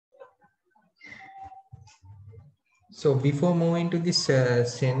So before moving to this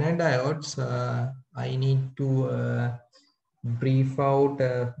Zener diodes, I need to brief out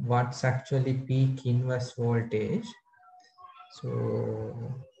what's actually peak inverse voltage.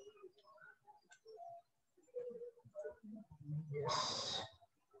 So yes.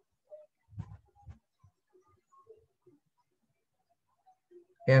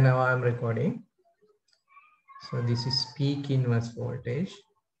 Here now I'm recording. So this is peak inverse voltage.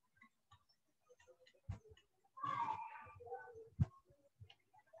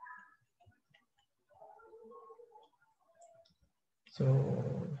 So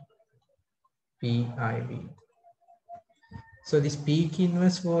PIV. So this peak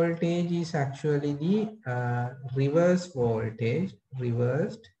inverse voltage is actually the reverse voltage,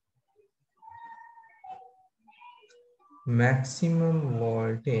 reversed maximum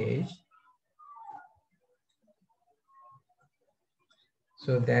voltage,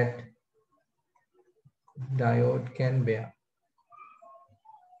 so that diode can bear.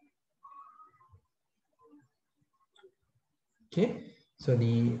 Okay, so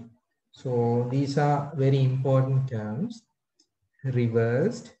these are very important terms: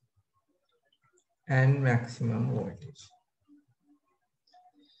 reversed and maximum voltage.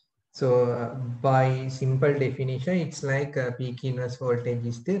 So by simple definition, it's like peak inverse voltage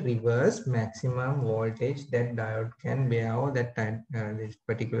is the reverse maximum voltage that diode can bear, or that this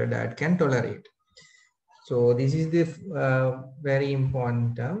particular diode can tolerate. So this is the very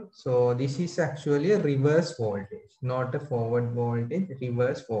important term. So this is actually a reverse voltage, not a forward voltage,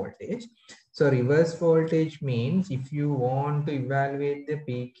 reverse voltage. So reverse voltage means if you want to evaluate the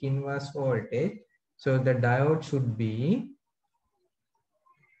peak inverse voltage, so the diode should be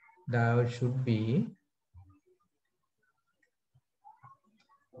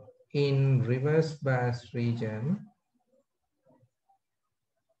in reverse bias region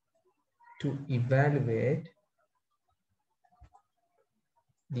to evaluate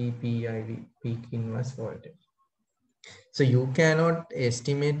the PIV, peak inverse voltage. So you cannot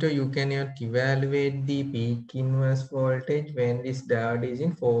estimate or you cannot evaluate the peak inverse voltage when this diode is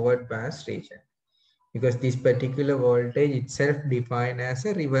in forward bias region, because this particular voltage itself defined as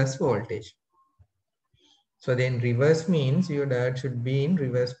a reverse voltage. So then reverse means your diode should be in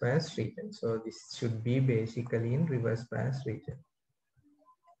reverse bias region. So this should be basically in reverse bias region.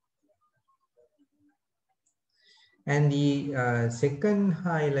 And the second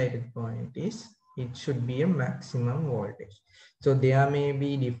highlighted point is it should be a maximum voltage. So there may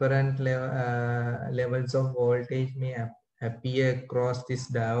be different levels of voltage may appear across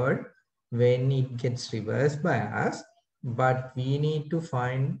this diode when it gets reverse bias, but we need to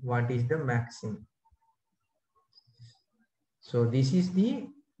find what is the maximum. So this is the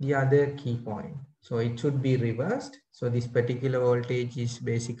other key point. So it should be reversed. So this particular voltage is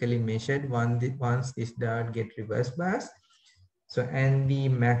basically measured once this diode get reverse bias. So, and the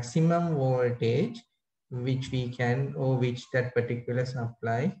maximum voltage which we can, or which that particular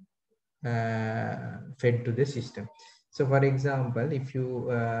supply fed to the system. So for example, if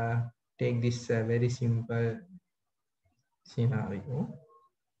you take this very simple scenario,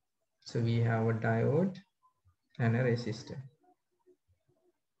 so we have a diode and a resistor.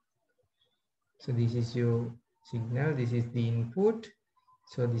 So this is your signal, this is the input.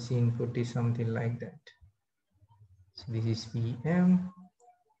 So this input is something like that. So this is Vm,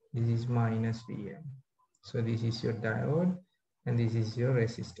 this is minus Vm. So this is your diode and this is your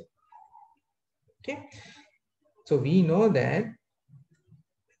resistor. Okay. So we know that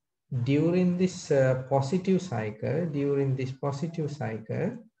during this positive cycle,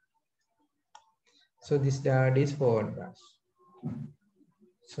 so this diode is forward bias.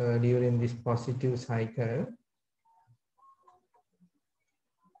 So during this positive cycle,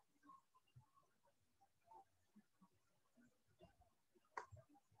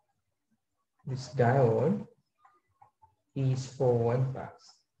 this diode is forward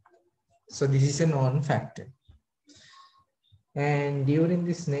bias. So this is a known factor. And during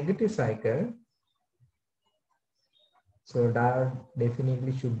this negative cycle, so diode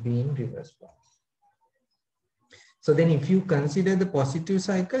definitely should be in reverse bias. So then if you consider the positive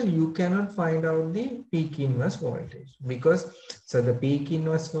cycle, you cannot find out the peak inverse voltage, because so the peak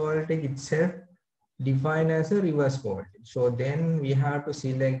inverse voltage itself defined as a reverse voltage. So then we have to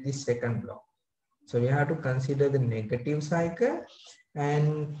select the second block. So we have to consider the negative cycle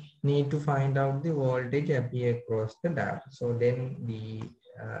and need to find out the voltage appear across the diode. So then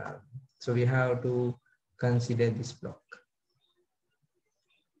so we have to consider this block.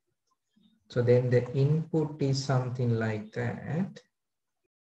 So then the input is something like that.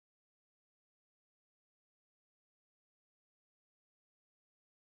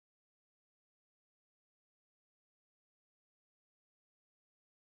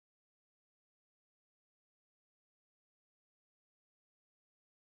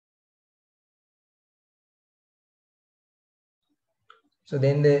 So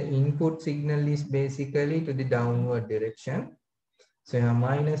then the input signal is basically to the downward direction. So you have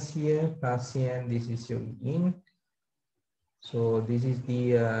minus here, plus here, and this is your in. So this is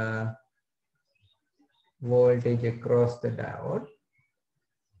the voltage across the diode.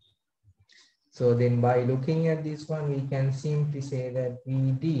 So then by looking at this one, we can simply say that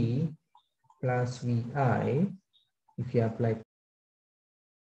VD plus VI, if you apply.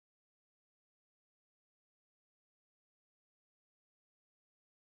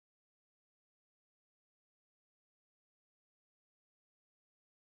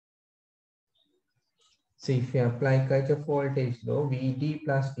 So if you apply Kirchhoff voltage law, VD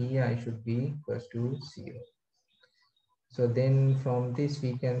plus VI should be equals to 0. So then from this,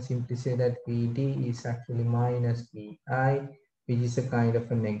 we can simply say that VD is actually minus VI, which is a kind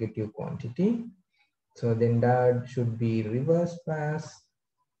of a negative quantity. So then that should be reverse bias.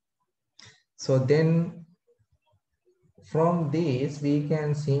 So then from this, we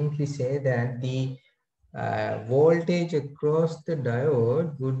can simply say that the voltage across the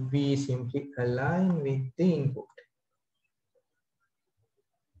diode would be simply aligned with the input.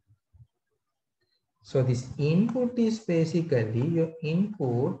 So this input is basically, your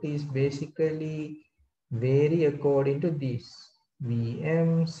input is basically vary according to this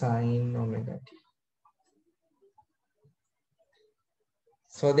Vm sine omega t.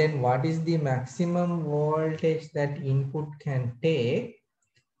 So then what is the maximum voltage that input can take?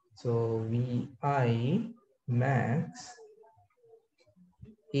 So Vi max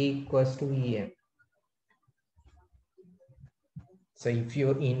equals to Vm. So if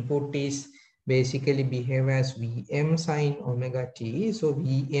your input is basically behave as Vm sine omega t, so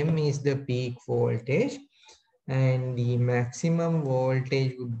Vm is the peak voltage and the maximum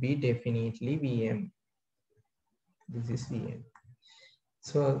voltage would be definitely Vm. This is Vm.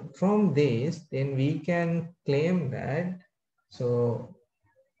 So from this, then we can claim that, so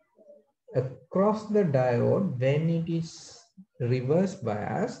across the diode, when it is reverse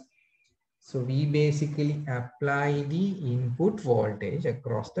bias, so we basically apply the input voltage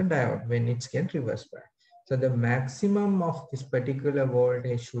across the diode when it's get reverse bias. So the maximum of this particular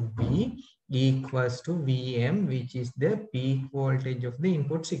voltage should be equals to Vm, which is the peak voltage of the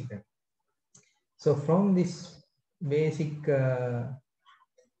input signal. So from this basic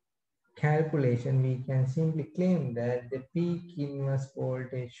calculation, we can simply claim that the peak inverse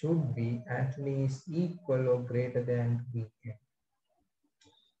voltage should be at least equal or greater than Vm.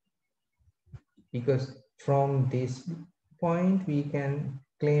 Because from this point, we can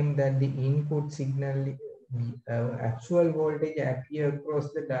claim that the input signal, actual voltage appear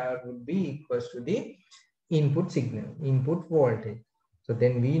across the diode would be equals to the input signal, input voltage. So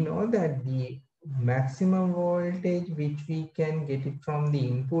then we know that the maximum voltage which we can get it from the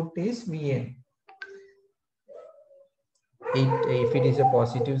input is Vn. If it is a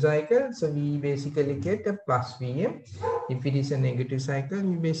positive cycle, so we basically get a plus Vm. If it is a negative cycle,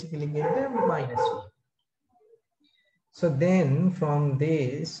 we basically get a minus Vm. So then from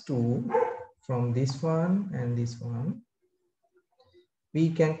this two, from this one and this one,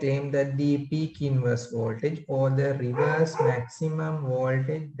 we can claim that the peak inverse voltage or the reverse maximum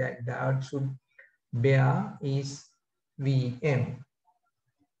voltage that diode should bear is Vm.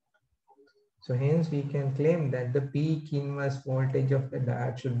 So hence we can claim that the peak inverse voltage of the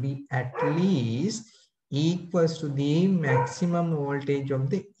diode should be at least equals to the maximum voltage of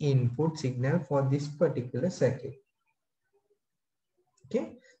the input signal for this particular circuit.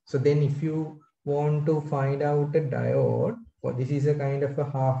 Okay, so then if you want to find out a diode, or this is a kind of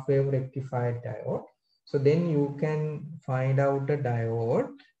a half wave rectified diode, so then you can find out a diode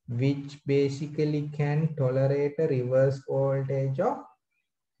which basically can tolerate a reverse voltage of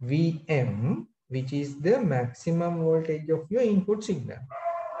Vm, which is the maximum voltage of your input signal.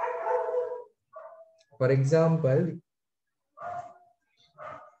 For example,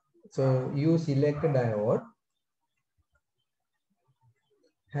 so you select a diode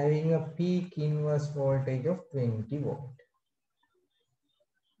having a peak inverse voltage of 20 volt.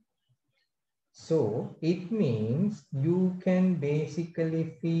 So it means you can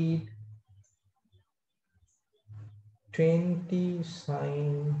basically feed 20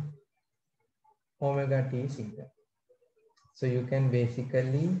 sine omega t signal. So you can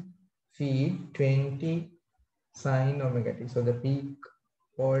basically feed 20 sine omega t. So the peak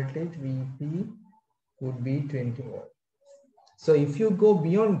voltage Vp would be 20 volt. So if you go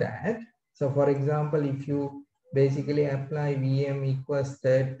beyond that, so for example, if you basically apply Vm equals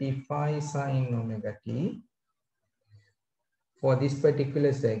 35 sine omega t, for this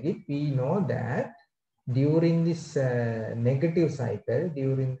particular circuit, we know that during this negative cycle,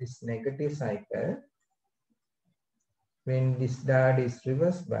 when this diode is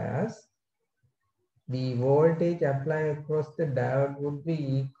reverse bias, the voltage applied across the diode would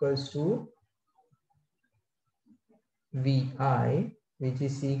be equals to Vi, which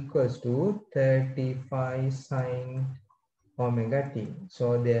is equals to 35 sine omega t.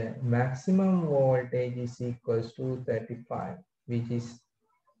 So the maximum voltage is equals to 35, which is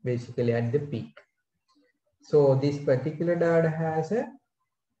basically at the peak. So this particular diode has a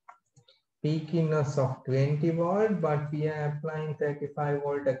peak inverse of 20 volt, but we are applying 35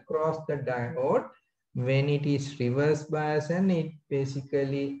 volt across the diode when it is reverse bias and it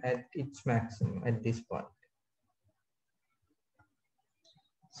basically at its maximum at this point.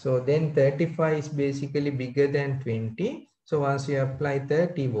 So then 35 is basically bigger than 20. So once you apply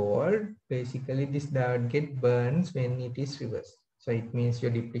 30 volt, basically this diode get burns when it is reversed. So it means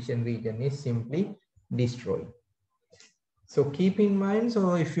your depletion region is simply destroyed. So keep in mind,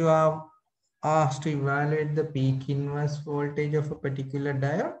 so if you are asked to evaluate the peak inverse voltage of a particular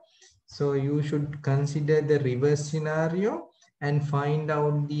diode, so you should consider the reverse scenario and find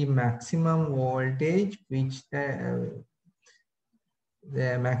out the maximum voltage which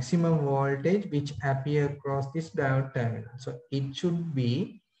the maximum voltage which appear across this diode terminal. So it should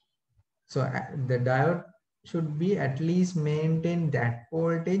be, so the diode should be at least maintain that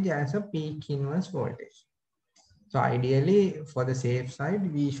voltage as a peak inverse voltage. So ideally, for the safe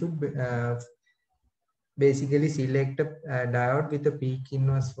side, we should basically select a diode with a peak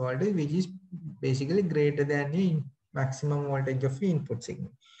inverse voltage which is basically greater than the maximum voltage of the input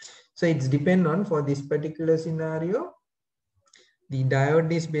signal. So it's depend on, for this particular scenario, the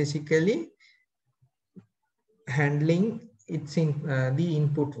diode is basically handling its the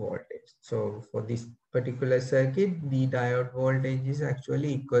input voltage. So for this particular circuit, the diode voltage is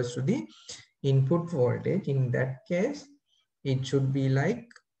actually equals to the input voltage. In that case, it should be like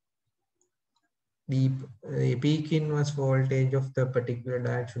the peak inverse voltage of the particular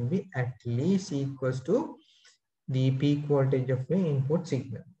diode should be at least equals to the peak voltage of the input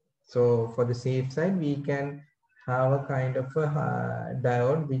signal. So for the safe side, we can have a kind of a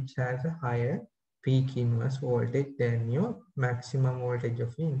diode which has a higher peak inverse voltage than your maximum voltage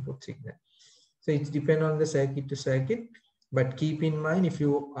of the input signal. So it's depend on the circuit to circuit, but keep in mind, if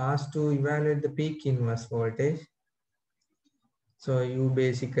you ask to evaluate the peak inverse voltage, so you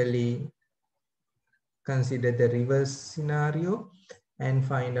basically consider the reverse scenario and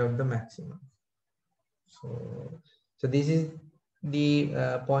find out the maximum. So this is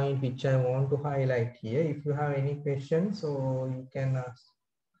the point which I want to highlight here. If you have any questions, so you can ask,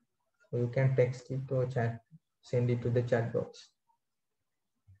 or you can text it or chat, send it to the chat box.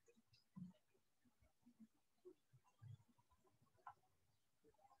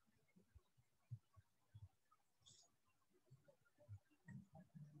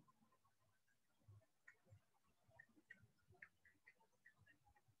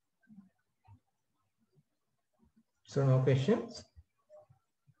 So no questions?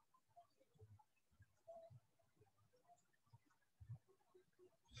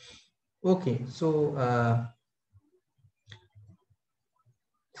 Okay, so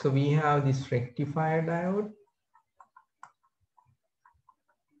we have this rectifier diode.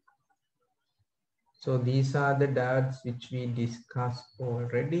 So these are the diodes which we discussed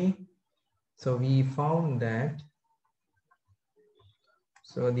already. So we found that,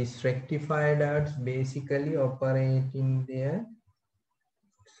 so these rectifier diodes basically operate in their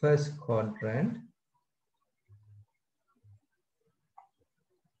first quadrant.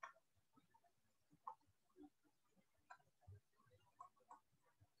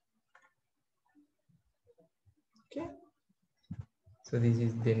 Okay, so this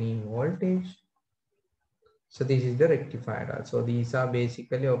is the new voltage. So this is the rectifier. So these are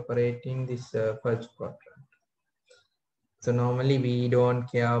basically operating this first quadrant. So normally we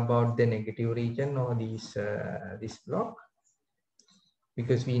don't care about the negative region or this block,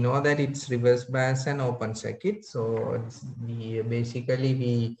 because we know that it's reverse bias and open circuit. So basically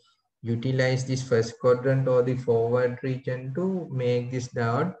we utilize this first quadrant or the forward region to make this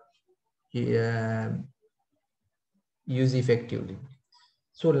diode use effectively.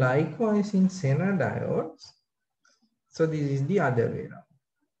 So likewise in Zener diodes, so this is the other way around.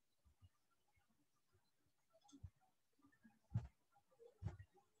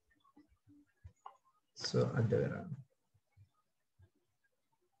 So other way around.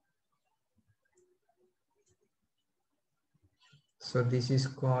 So this is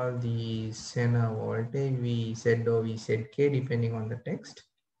called the Zener voltage. We said or we said K depending on the text.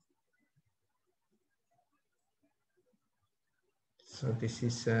 So this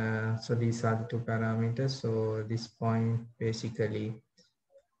is so these are the two parameters. So this point basically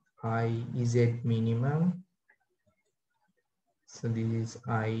I Z minimum So this is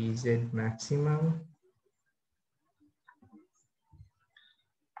IZ maximum,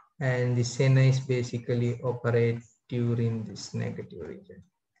 and the Zener is basically operate during this negative region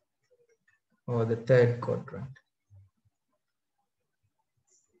or the third quadrant.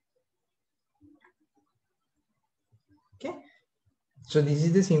 Okay, so this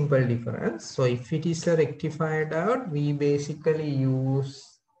is the simple difference. So if it is a rectified out, we basically use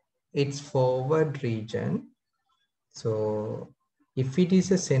its forward region. So if it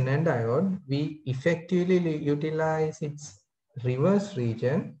is a Zener diode, we effectively utilize its reverse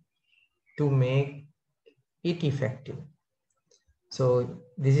region to make it effective. So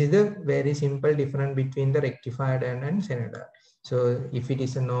this is the very simple difference between the rectified and Zener diode. So if it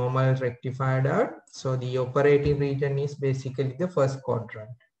is a normal rectified diode, so the operating region is basically the first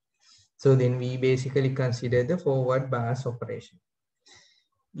quadrant. So then we basically consider the forward bias operation.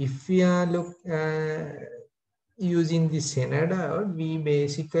 If we are using the Zener diode, we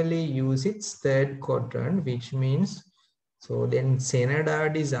basically use its third quadrant, which means, so then Zener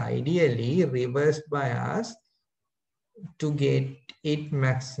diode is ideally reverse bias to get it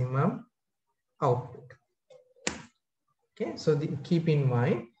maximum output. Okay, so keep in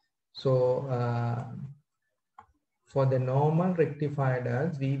mind, so for the normal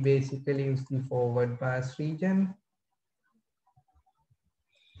rectifiers, we basically use the forward bias region.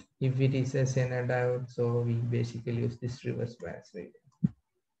 If it is a Zener diode, so we basically use this reverse bias region.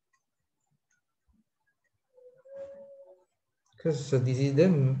 So this is the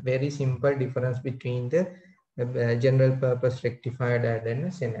very simple difference between the general purpose rectifier diode and a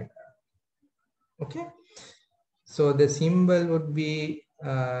Zener diode. Okay, so the symbol would be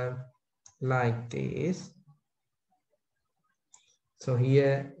like this. So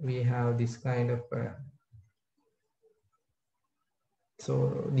here we have this kind of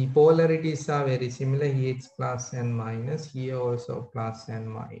so the polarities are very similar. Here it's plus and minus, here also plus and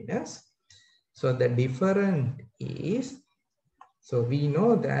minus. So the difference is, so we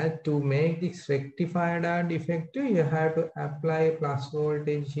know that to make this rectified diode effective, you have to apply plus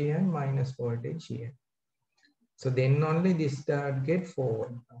voltage here and minus voltage here. So then only this diode get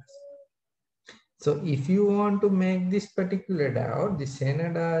forward bias. So if you want to make this particular diode, the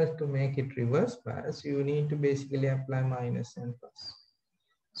Zener diode, to make it reverse bias, you need to basically apply minus and plus.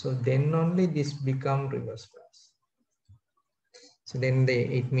 So then only this become reverse bias. So then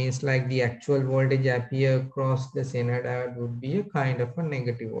it means like the actual voltage appear across the Zener diode would be a kind of a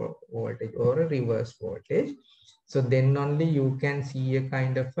negative voltage or a reverse voltage. So then only you can see a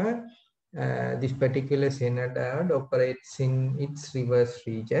kind of a this particular Zener diode operates in its reverse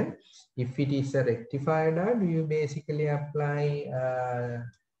region. If it is a rectifier diode, you basically apply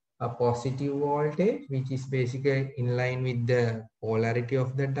a positive voltage, which is basically in line with the polarity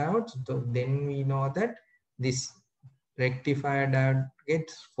of the diode. So then we know that this rectifier diode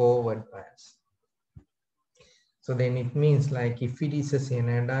gets forward bias. So then it means like if it is a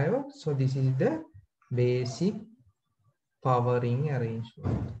Zener diode, so this is the basic powering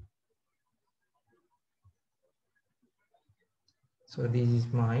arrangement. So this is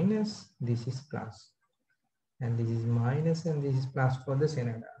minus, this is plus, and this is minus and this is plus for the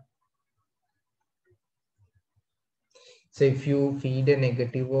Zener diode. So if you feed a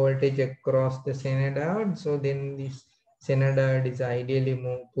negative voltage across the Zener diode, so then this Zener diode is ideally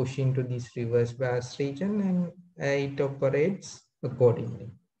pushed into this reverse bias region and it operates accordingly.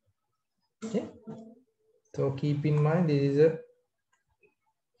 Okay. So keep in mind, this is a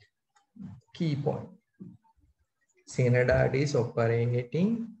key point. Zener diode is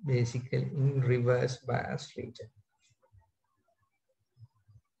operating basically in reverse bias region.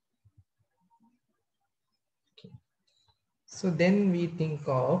 Okay. So then we think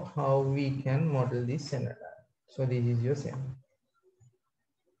of how we can model this Zener diode. So this is your Zener.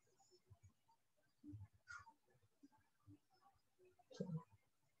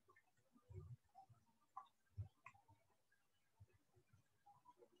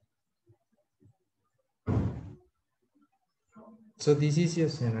 So this is your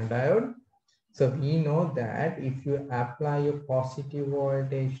Zener diode. So we know that if you apply a positive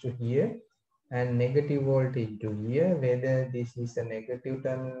voltage to here and negative voltage to here, whether this is a negative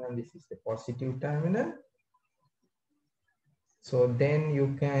terminal and this is the positive terminal, so then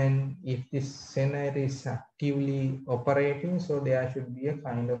you can, if this Zener is actively operating, so there should be a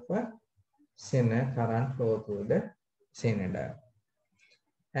kind of a Zener current flow through the Zener diode.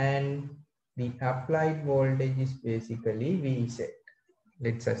 And the applied voltage is basically Vz.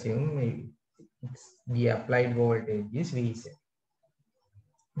 Let's assume maybe the applied voltage is Vz.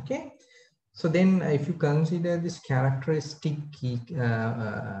 Okay. So then if you consider this characteristic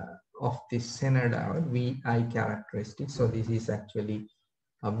of this Zener diode, VI characteristic. So this is actually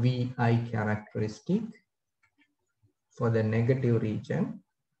a VI characteristic for the negative region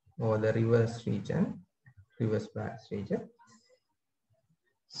or the reverse region, reverse bias region.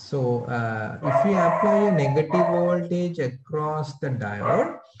 So if we apply a negative voltage across the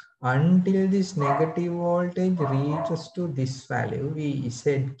diode, until this negative voltage reaches to this value,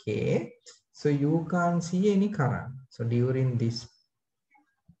 VZK, so you can't see any current. So during this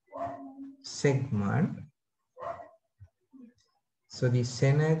segment, so the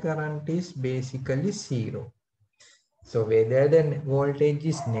Zener current is basically zero. So whether the voltage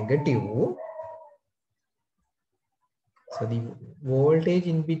is negative, so the voltage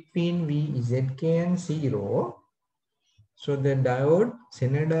in between VZK and zero, so the diode,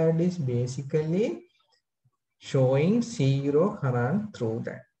 Zener diode is basically showing zero current through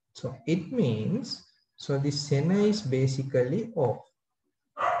that. So it means, so the Zener is basically off.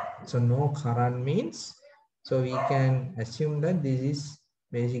 So no current means, so we can assume that this is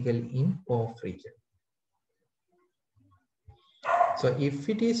basically in off region. So if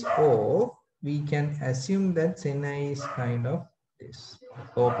it is off, we can assume that Zener is kind of this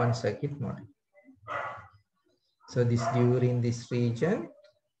open circuit model. So this during this region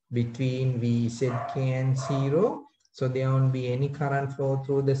between VZK and zero, so there won't be any current flow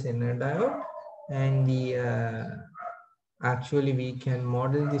through the Zener diode, and the actually we can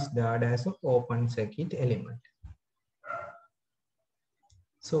model this diode as an open circuit element.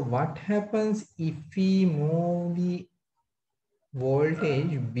 So what happens if we move the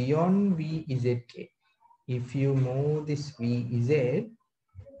voltage beyond VZK? If you move this VZ,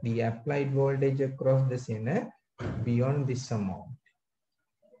 the applied voltage across the Zener beyond this amount,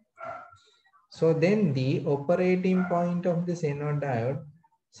 so then the operating point of the Zener diode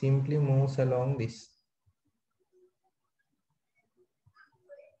simply moves along this.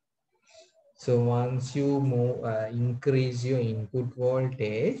 So once you move, increase your input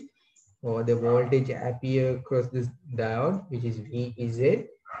voltage, or the voltage appear across this diode, which is VZ,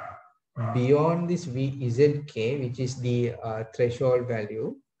 beyond this VZK, which is the threshold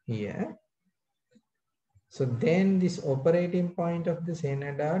value here. So then this operating point of the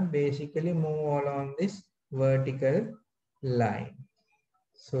Zener diode basically move along this vertical line.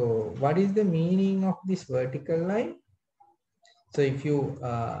 So what is the meaning of this vertical line? So if you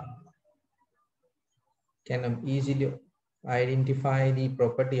can easily identify the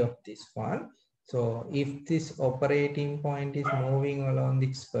property of this one. So if this operating point is moving along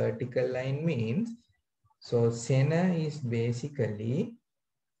this vertical line means, so Zener is basically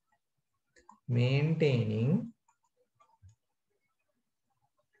maintaining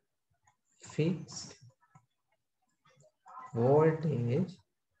fixed voltage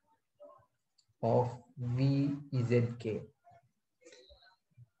of VZK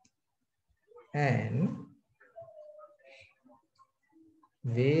and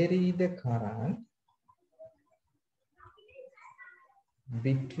vary the current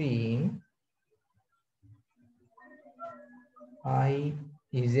between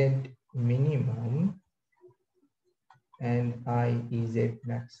IZ minimum and IZ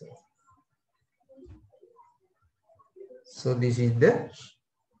maximum. So this is the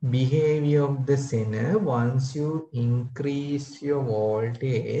behavior of the Zener once you increase your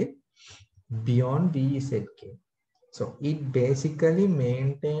voltage beyond VZK. So it basically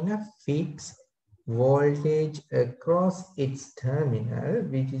maintains a fixed voltage across its terminal,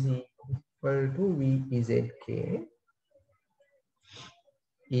 which is equal to VZK.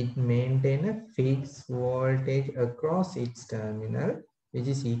 It maintains a fixed voltage across its terminal, which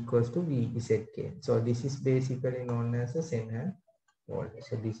is equal to VZK. So this is basically known as a Zener voltage.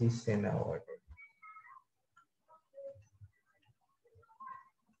 So this is Zener voltage.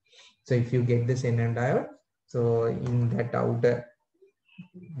 So if you get the Zener diode, so in that outer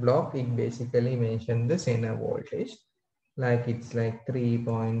block, it basically mentioned the Zener voltage. Like it's like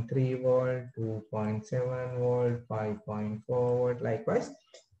 3.3 volt, 2.7 volt, 5.4 volt, likewise.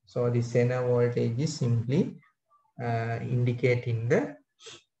 So the Zener voltage is simply indicating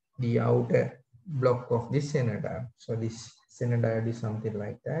the outer block of this Zener diode. So this Zener diode is something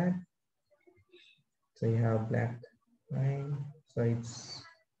like that. So you have black line. So it's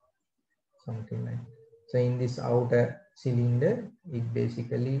something like, so in this outer cylinder, it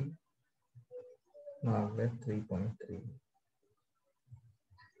basically marked at 3.3.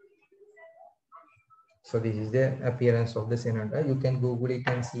 So this is the appearance of the Zener diode. You can Google it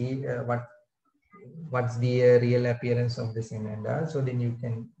and see what's the real appearance of the Zener diode. So then you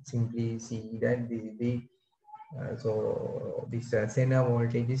can simply see that this is the so this Zener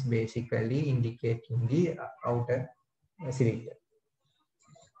voltage is basically indicating the outer cylinder.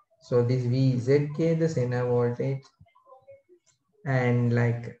 So this VZK, the Zener voltage, and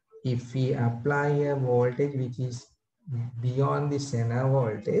like if we apply a voltage which is beyond the Zener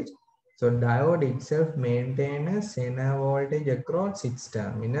voltage, so diode itself maintain a Zener voltage across its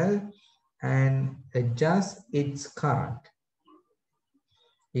terminal and adjust its current.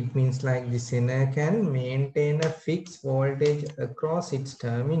 It means like the Zener can maintain a fixed voltage across its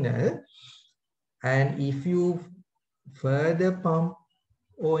terminal, and if you further pump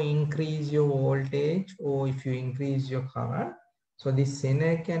or increase your voltage, or if you increase your current, so the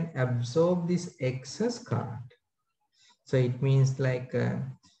Zener can absorb this excess current. So it means like,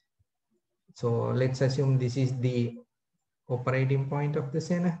 so let's assume this is the operating point of the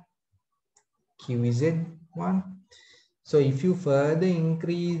Zener, Q is Z1. So if you further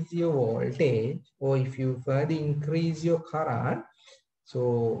increase your voltage, or if you further increase your current,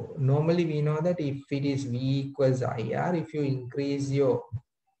 so normally we know that if it is V equals IR, if you increase your,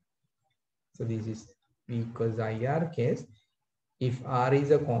 so this is V equals IR case. If R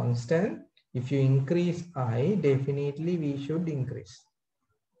is a constant, if you increase I, definitely we should increase.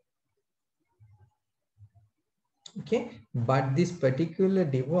 Okay, but this particular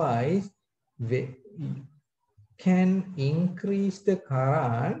device can increase the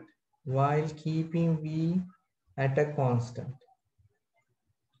current while keeping V at a constant.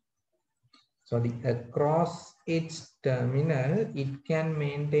 So the across its terminal, it can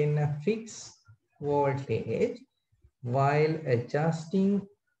maintain a fixed voltage while adjusting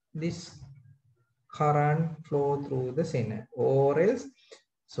this current flow through the Zener, or else,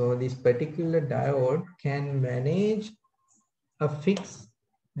 so this particular diode can manage a fixed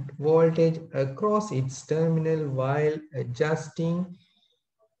voltage across its terminal while adjusting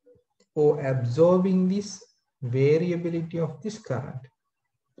or absorbing this variability of this current.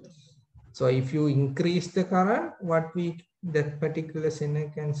 So if you increase the current, what that particular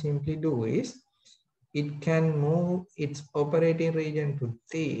Zener can simply do is, it can move its operating region to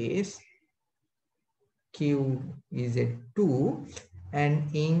this Q is at 2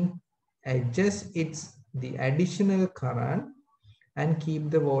 and adjust the additional current and keep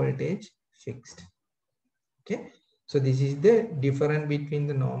the voltage fixed. Okay, so this is the difference between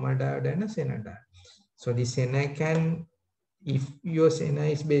the normal diode and a Zener diode. So the Zener can, if your Zener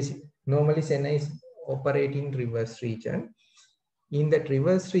is normally Zener is operating reverse region. In that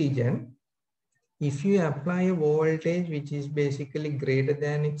reverse region, if you apply a voltage which is basically greater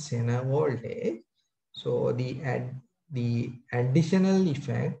than its Zener voltage, so the additional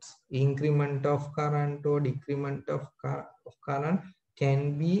effects, increment of current or decrement of current,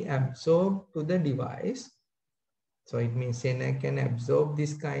 can be absorbed to the device. So it means Zener can absorb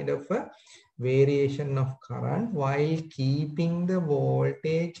this kind of a variation of current while keeping the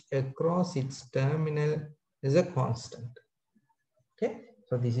voltage across its terminal as a constant. Okay,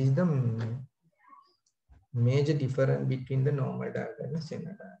 so this is the major difference between the normal diode and the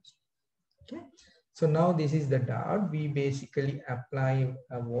Zener diode. Okay, so now this is the diode. We basically apply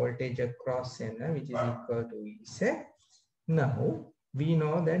a voltage across Zener which is equal to Z. Now we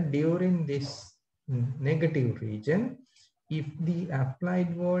know that during this negative region, if the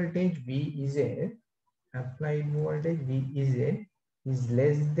applied voltage VZ is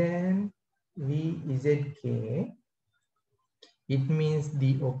less than VZK, it means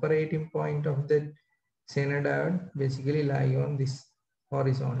the operating point of the Zener diode basically lie on this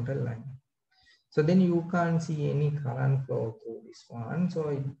horizontal line. So then you can't see any current flow through this one. So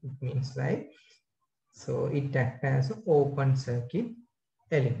it means like, so it acts as an open circuit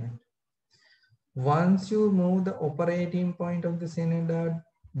element. Once you move the operating point of the Zener diode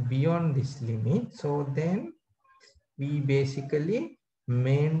beyond this limit, so then we basically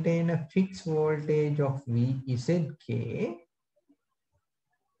maintain a fixed voltage of VZK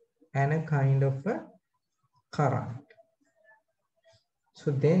and a kind of a current.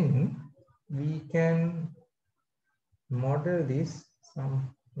 So then we can model this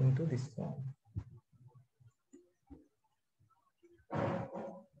into this form.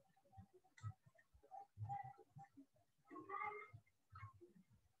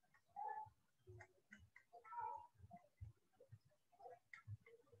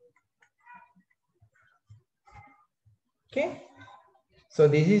 Okay, so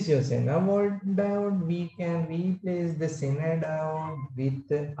this is your Zener diode. We can replace the Zener diode with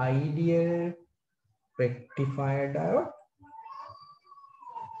the ideal rectifier diode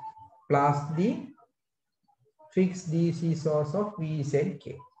plus the fixed DC source of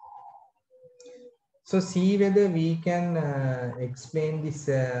VZK. So see whether we can explain this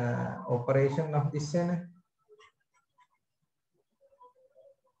operation of this Zener.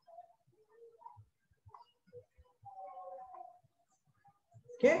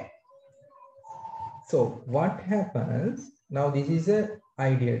 Okay. So what happens now? This is a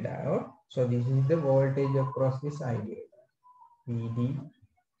ideal diode. So this is the voltage across this ideal VDI.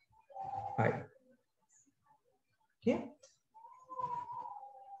 Okay.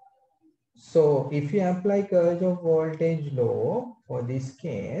 So if you apply Kirchhoff voltage law for this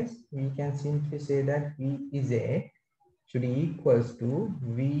case, we can simply say that VZ should equals to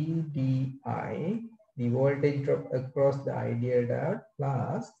VDI, the voltage drop across the ideal diode,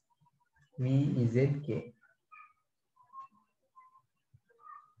 plus VZK.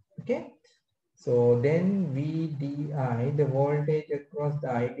 Okay. So then VDI, the voltage across the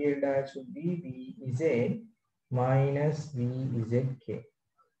ideal diode should be VZ minus VZK.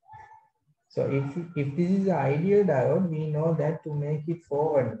 So if this is the ideal diode, we know that to make it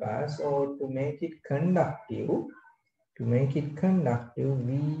forward bias or to make it conductive, VDI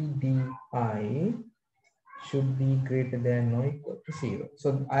should be greater than or equal to 0.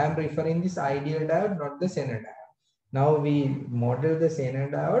 So I am referring this ideal diode, not the Zener diode. Now we model the Zener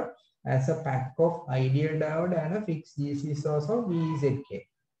diode as a pack of ideal diode and a fixed DC source of VZK.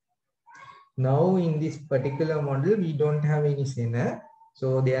 Now in this particular model, we don't have any Zener.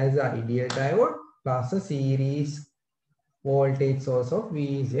 So there is an ideal diode plus a series voltage source of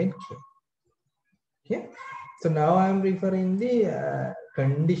VZK. Okay. So now I am referring the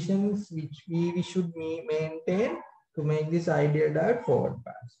conditions which we should maintain to make this ideal diode forward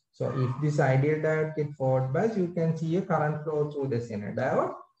bias. So if this ideal diode get forward bias, you can see a current flow through the Zener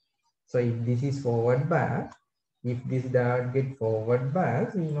diode. So if this is forward bias, if this diode get forward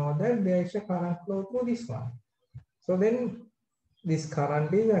bias, we know that there is a current flow through this one. So then this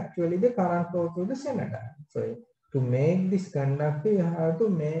current is actually the current flow through the Zener diode. So to make this conductive, you have to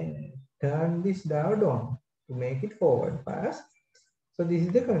turn this diode on to make it forward bias. So this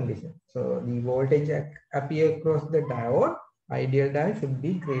is the condition. So the voltage appear across the diode, ideal diode should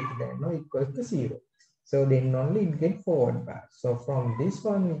be greater than or equal to 0. So then only it get forward bias. So from this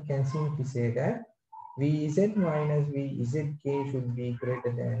one, we can simply say that VZ minus VZK should be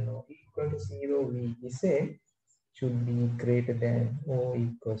greater than or equal to 0. VZ should be greater than or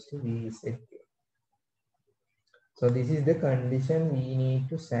equals to VZK. So this is the condition we need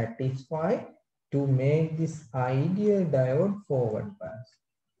to satisfy to make this ideal diode forward bias.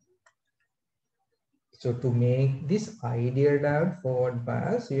 So to make this ideal diode forward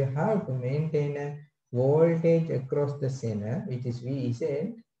bias, you have to maintain a voltage across the Zener, which is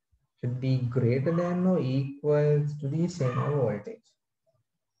VZ, should be greater than or equal to the Zener voltage.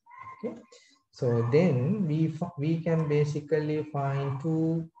 Okay. So then we can basically find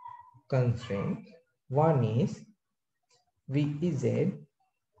two constraints. One is VZ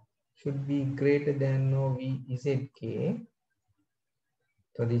should be greater than or VZK.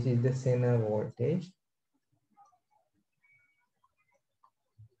 So this is the Zener voltage.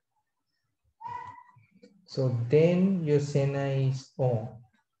 So then your Zener is on.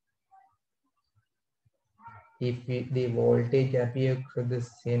 If the voltage appears to the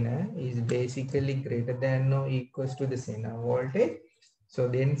Zener is basically greater than or equals to the Zener voltage, so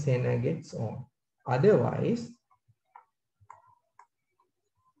then Zener gets on. Otherwise,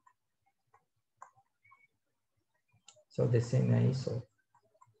 so the Zener is off.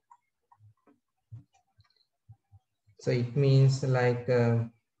 So it means like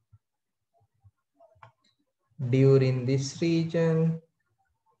during this region,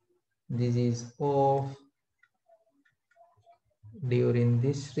 this is off. During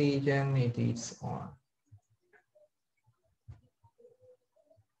this region, it is on.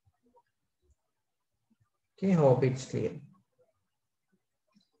 Okay, hope it's clear.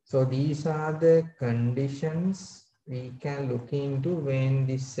 So these are the conditions we can look into when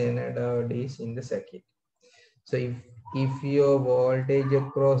this Zener diode is in the circuit. So if your voltage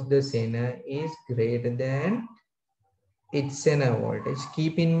across the Zener is greater than its Zener voltage,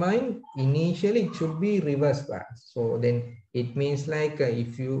 keep in mind initially it should be reverse bias. So then it means like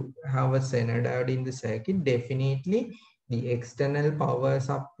if you have a Zener diode in the circuit, definitely the external power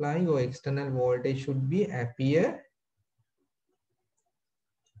supply or external voltage should be appear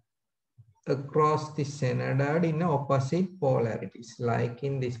across the Zener diode in opposite polarities, like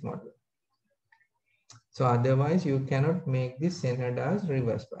in this model. So otherwise you cannot make this Zener diode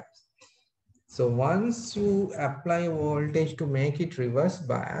reverse bias. So once you apply voltage to make it reverse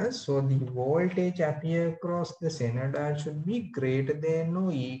bias, so the voltage appear across the Zener diode should be greater than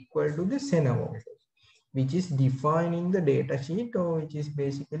or equal to the Zener voltage, which is defined in the data sheet or which is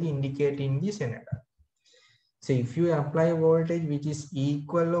basically indicating the Zener diode. So if you apply voltage which is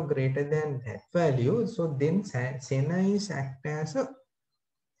equal or greater than that value, so then Zener is act as a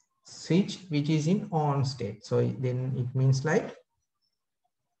switch which is in on state. So then it means like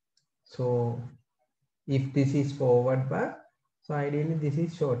So if this is forward bias, so ideally this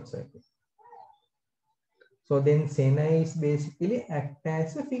is short circuit. So then Zener is basically act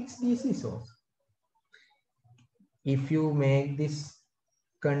as a fixed DC source. If you make this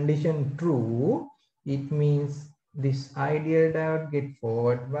condition true, it means this ideal diode get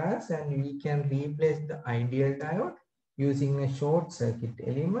forward bias and we can replace the ideal diode using a short circuit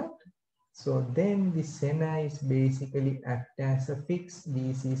element. So then the Zener is basically act as a fixed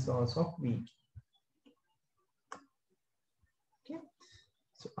DC source of VT. Okay.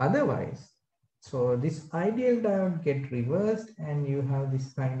 So otherwise, so this ideal diode get reversed and you have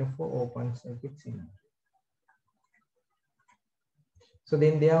this kind of open circuit scenario. So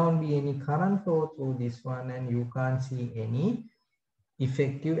then there won't be any current flow through this one and you can't see any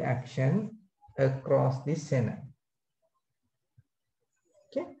effective action across this Zener.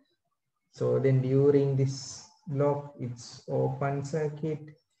 Okay. So then during this block, it's open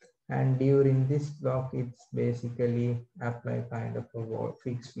circuit, and during this block, it's basically apply kind of a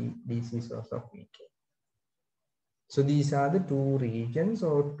fixed DC source of VK. So these are the two regions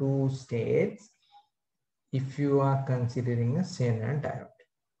or two states if you are considering a Zener diode.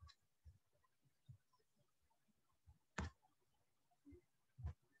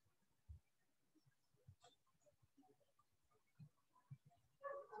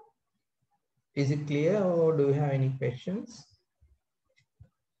 Is it clear or do you have any questions?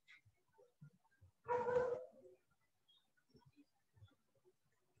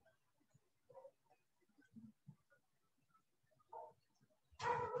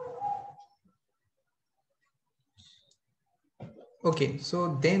 Okay,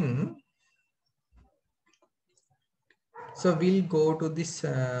 so then, so we'll go to this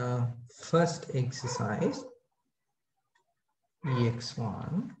first exercise,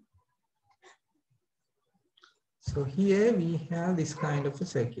 EX1. So here we have this kind of a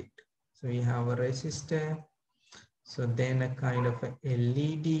circuit. So we have a resistor, so then a kind of a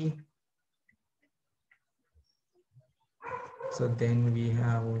LED. So then we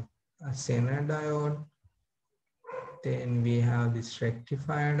have a Zener diode. Then we have this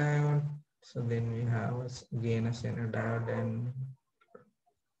rectifier diode. So then we have again a Zener diode, and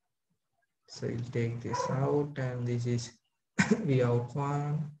so we'll take this out, and this is the out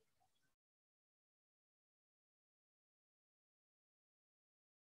one.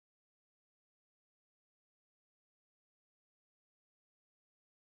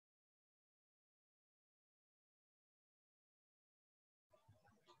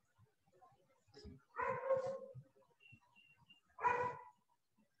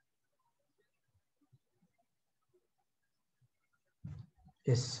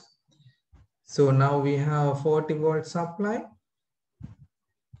 Yes. So now we have a 40-volt supply.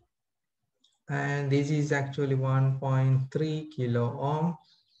 And this is actually 1.3 kilo ohm.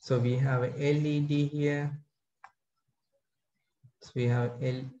 So we have a LED here. So we have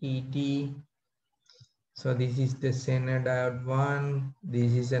LED. So this is the Zener diode 1.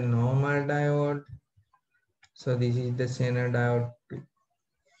 This is a normal diode. So this is the Zener diode 2.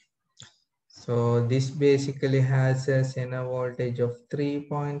 So this basically has a Zener voltage of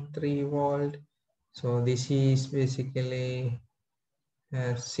 3.3 volt. So this is basically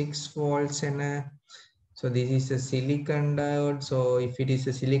 6 volts Zener. So this is a silicon diode. So if it is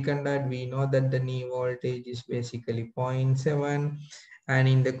a silicon diode, we know that the knee voltage is basically 0.7. And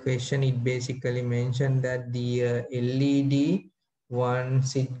in the question, it basically mentioned that the LED,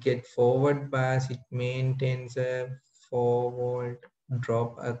 once it get forward bias, it maintains a 4 volt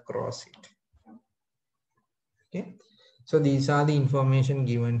drop across it. Okay. So these are the information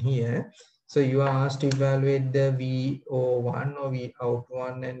given here. So you are asked to evaluate the VO1 or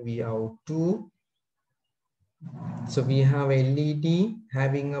Vout1 and Vout2. So we have LED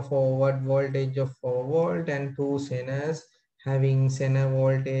having a forward voltage of 4 volt and two Zeners having Zener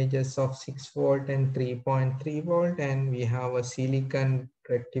voltages of 6 volt and 3.3 volt, and we have a silicon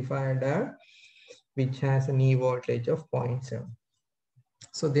rectifier diode which has an E voltage of 0.7.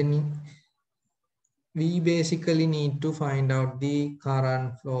 So then we basically need to find out the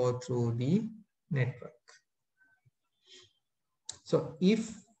current flow through the network. So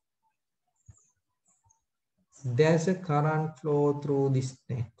if there's a current flow through this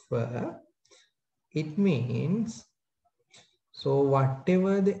network, it means, so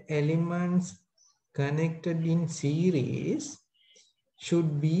whatever the elements connected in series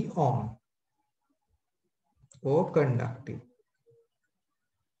should be on or conductive,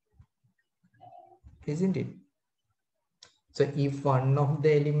 isn't it? So if one of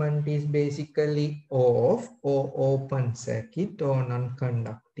the element is basically off or open circuit or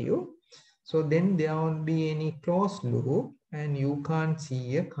non-conductive, So then there won't be any closed loop and you can't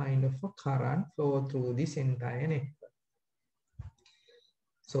see a kind of a current flow through this entire network.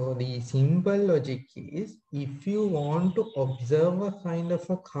 So the simple logic is, if you want to observe a kind of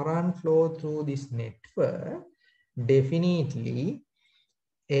a current flow through this network, definitely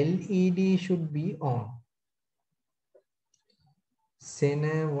LED should be on.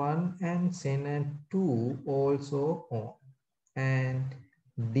 Zener 1 and Zener 2 also on, and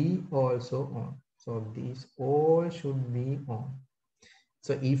D also on. So these all should be on.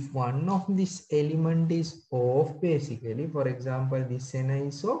 So if one of this element is off, basically, for example, this Zener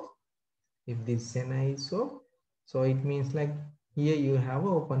is off. If this Zener is off, so it means like here you have an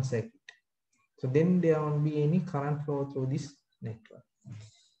open circuit. So then there won't be any current flow through this network.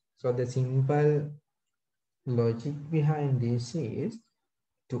 So the simple logic behind this is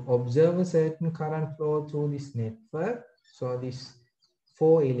to observe a certain current flow through this network. So these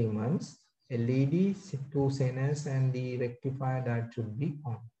four elements, LED, two Zeners, and the rectifier, that should be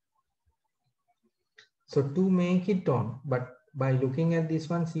on. So to make it on, but by looking at this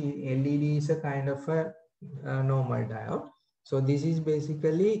one, see, LED is a kind of a normal diode. So this is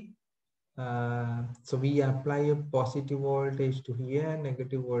basically, so we apply a positive voltage to here and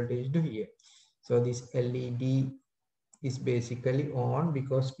negative voltage to here. So this LED is basically on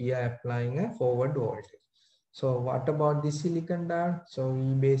because we are applying a forward voltage. So what about the silicon diode? So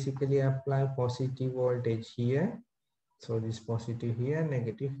we basically apply positive voltage here. So this positive here,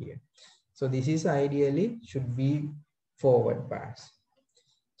 negative here. So this is ideally should be forward bias.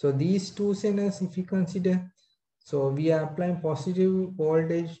 So these two Zeners, if you consider, so we are applying positive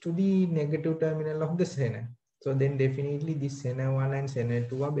voltage to the negative terminal of the Zener. So then definitely this Zener 1 and Zener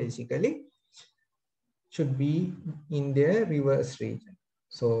 2 are basically should be in their reverse region.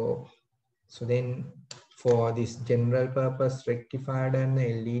 So then for this general purpose rectifier and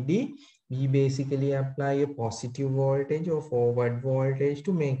LED, we basically apply a positive voltage or forward voltage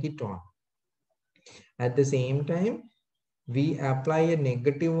to make it on. At the same time, we apply a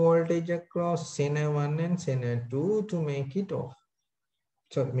negative voltage across Zener 1 and Zener 2 to make it off.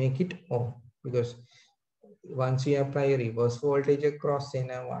 So make it on, because once we apply a reverse voltage across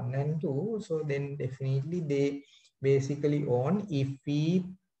Zener 1 and 2, so then definitely they basically on if we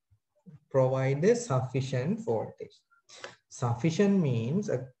provide a sufficient voltage. Sufficient means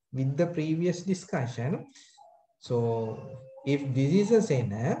with the previous discussion, so if this is a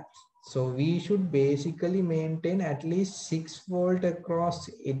Zener, so we should basically maintain at least 6 volt across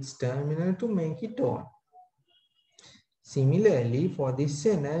its terminal to make it on. Similarly, for this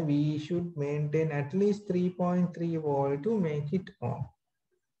Zener, we should maintain at least 3.3 volt to make it on.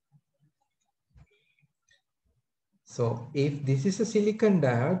 So if this is a silicon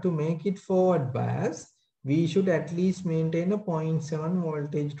diode, to make it forward bias, we should at least maintain a 0.7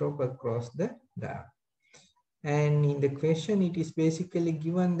 voltage drop across the diode. And in the question, it is basically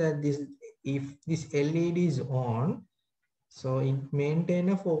given that this, if this LED is on, so it maintain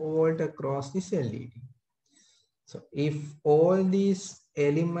a 4 volt across this LED. So if all these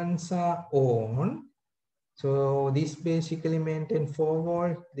elements are on, so this basically maintain 4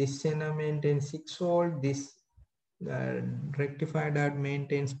 volt, this Zener maintains 6 volt, this rectifier that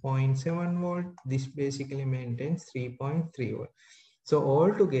maintains 0.7 volt, this basically maintains 3.3 volt. So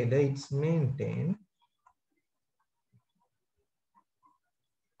altogether it's maintained,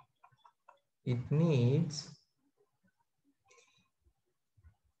 it needs,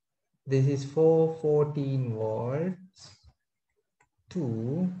 this is 414 volts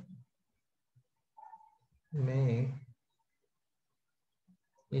to make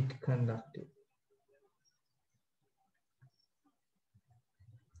it conductive.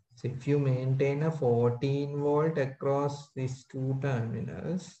 So if you maintain a 14 volt across these two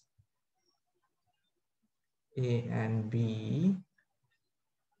terminals, A and B,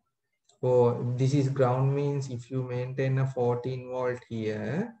 or this is ground, means if you maintain a 14 volt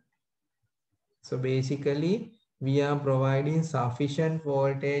here, so basically we are providing sufficient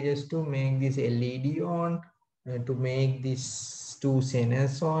voltages to make this LED on, to make these two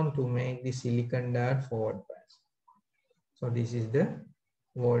Zeners on, to make the silicon diode forward bias. So this is the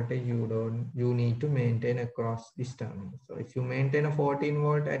voltage you need to maintain across this terminal. So if you maintain a 14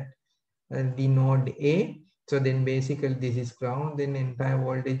 volt at the node A, so then basically this is ground, then entire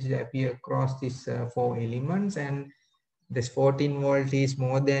voltage appear across these four elements, and this 14 volt is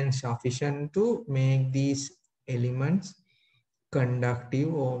more than sufficient to make these elements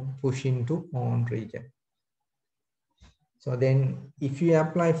conductive or push into on region. So then if you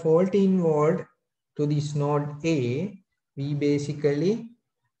apply 14 volt to this node A, we basically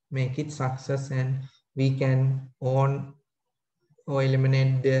make it success and we can on or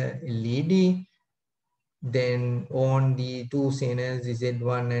eliminate the LED, then on the two Zeners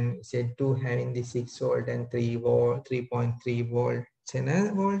Z1 and Z2 having the 6 volt and 3.3 volt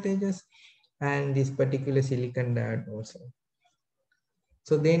Zener voltages, and this particular silicon diode also.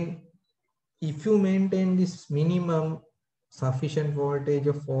 So then if you maintain this minimum sufficient voltage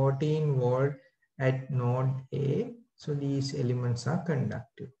of 14 volt at node A, so these elements are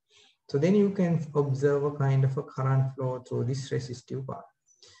conductive. So then you can observe a kind of a current flow through this resistive part.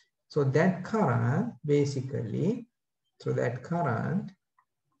 So that current basically, so that current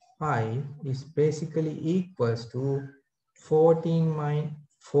I is basically equals to 40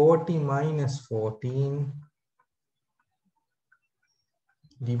 minus 14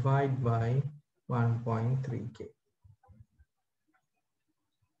 divided by 1.3K.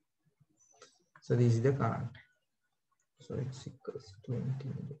 So this is the current. So it's equals to 20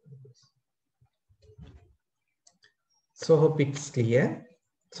 milliamperes. So hope it's clear.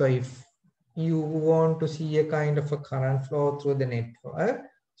 So if you want to see a kind of a current flow through the network,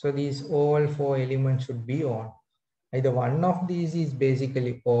 so these all four elements should be on. Either one of these is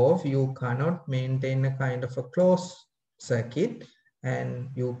basically off, you cannot maintain a kind of a closed circuit and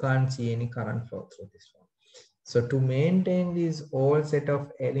you can't see any current flow through this one. So to maintain these all set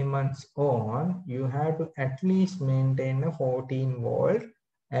of elements on, you have to at least maintain a 14 volt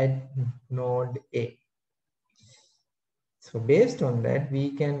at node A. So based on that,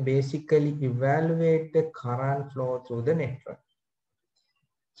 we can basically evaluate the current flow through the network.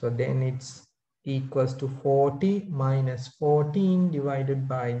 So then it's equals to 40 minus 14 divided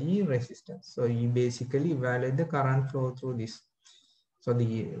by the resistance. So you basically evaluate the current flow through this. So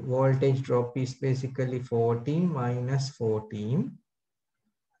the voltage drop is basically 14 minus 14.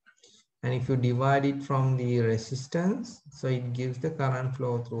 And if you divide it from the resistance, so it gives the current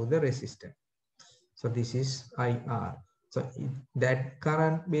flow through the resistor. So this is IR. So that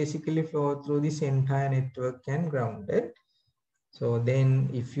current basically flow through this entire network and grounded. So then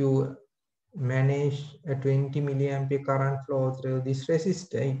if you manage a 20 milliampere current flow through this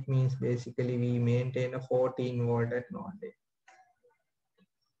resistor, it means basically we maintain a 14 volt at node A.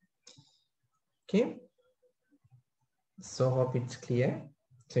 Okay. So hope it's clear.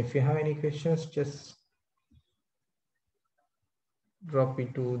 So if you have any questions, just drop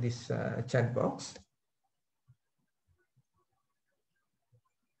it to this chat box.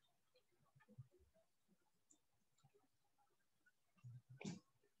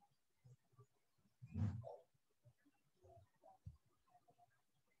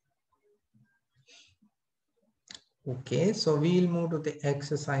 Okay, so we'll move to the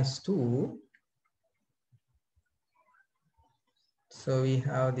exercise 2. So we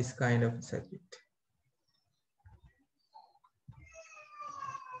have this kind of circuit.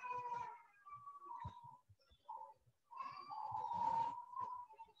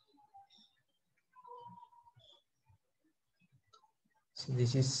 So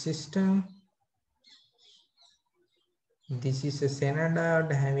this is system. This is a Zener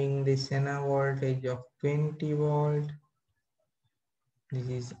diode having the Zener voltage of 20 volt. This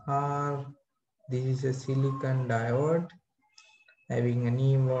is R. This is a silicon diode having an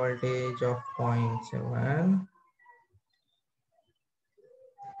E voltage of 0.7.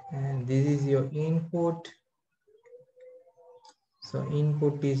 And this is your input. So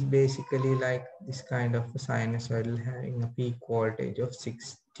input is basically like this kind of a sinusoidal having a peak voltage of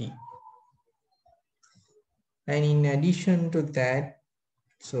 60. And in addition to that,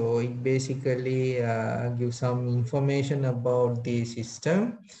 so it basically gives some information about the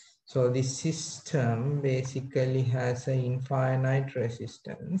system. So this system basically has an infinite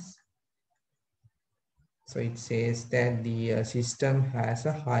resistance. So it says that the system has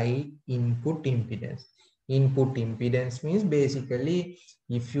a high input impedance. Input impedance means basically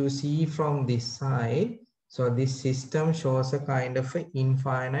if you see from this side, so this system shows a kind of an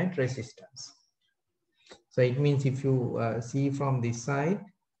infinite resistance. So it means if you see from this side,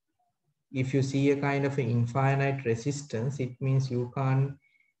 if you see a kind of an infinite resistance, it means you can't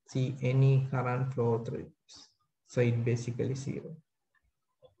see any current flow through it. So it basically zero.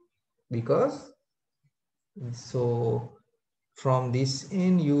 Because so from this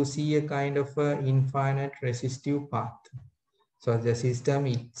end, you see a kind of a infinite resistive path. So the system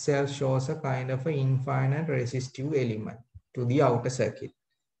itself shows a kind of an infinite resistive element to the outer circuit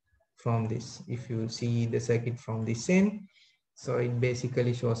from this. If you see the circuit from this end, so it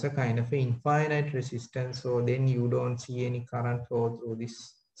basically shows a kind of an infinite resistance. So then you don't see any current flow through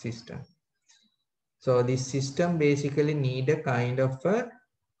this system. So this system basically need a kind of a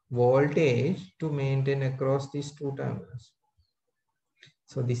voltage to maintain across these two terminals.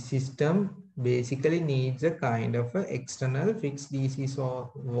 So this system basically needs a kind of a external fixed DC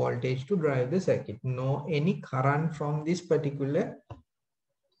voltage to drive the circuit. No any current from this particular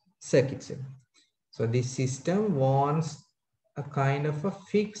circuit cell. So this system wants a kind of a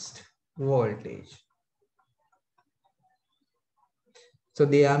fixed voltage. So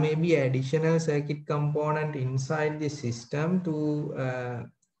there may be additional circuit component inside the system to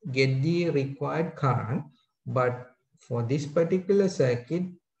get the required current, but for this particular circuit,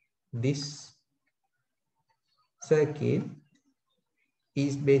 this circuit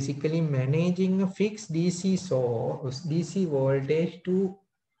is basically managing a fixed DC source, DC voltage to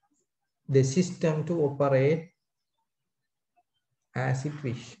the system to operate as it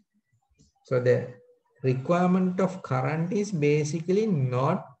wish. So the requirement of current is basically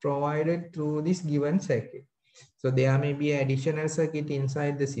not provided through this given circuit. So there may be additional circuit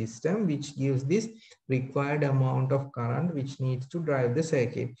inside the system which gives this required amount of current which needs to drive the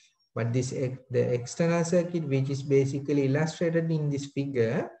circuit. But this the external circuit, which is basically illustrated in this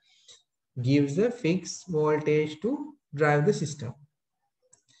figure, gives a fixed voltage to drive the system.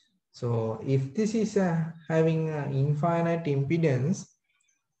 So if this is having an infinite impedance,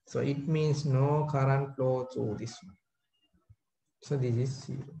 so it means no current flow through this one. So this is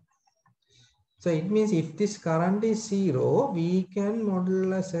 0. So it means if this current is 0, we can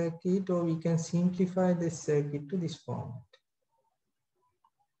model a circuit, or we can simplify this circuit to this format.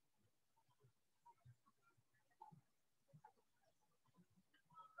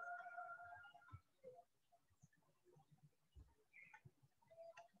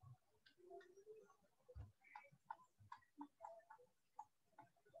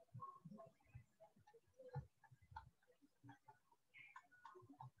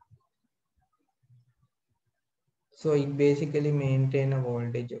 So it basically maintain a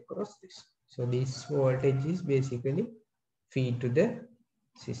voltage across this. So this voltage is basically feed to the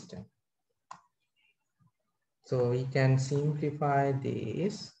system. So we can simplify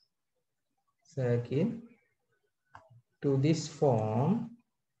this circuit to this form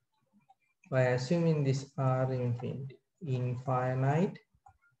by assuming this R infinite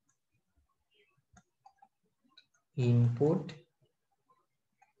input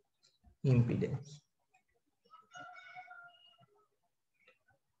impedance.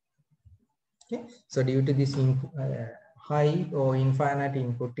 Okay, so due to this high or infinite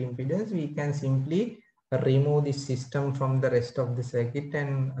input impedance, we can simply remove this system from the rest of the circuit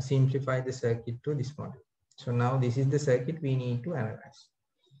and simplify the circuit to this model. So now this is the circuit we need to analyze.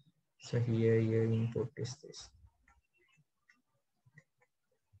 So here your input is this.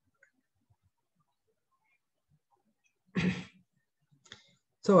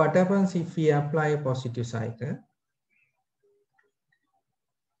 So what happens if we apply a positive cycle?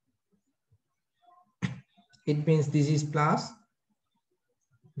 It means this is plus,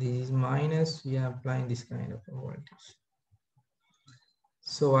 this is minus, we are applying this kind of a voltage.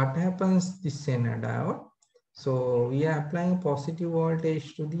 So what happens this Zener diode? So we are applying positive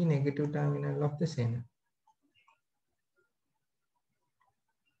voltage to the negative terminal of the Zener.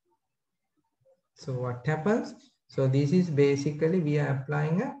 So what happens? So this is basically we are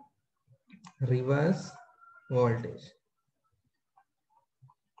applying a reverse voltage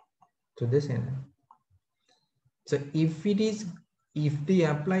to the Zener. So if the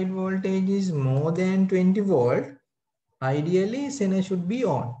applied voltage is more than 20 volt, ideally Zener should be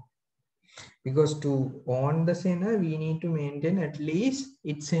on. Because to on the Zener, we need to maintain at least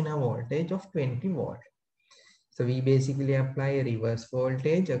its Zener voltage of 20 volt. So we basically apply a reverse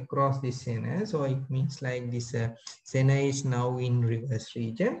voltage across this Zener. So it means like this Zener is now in reverse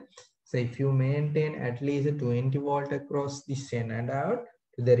region. So if you maintain at least a 20 volt across the Zener diode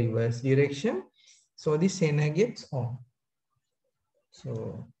to the reverse direction, so the Zener gets on.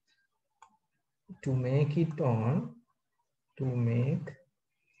 So to make it on,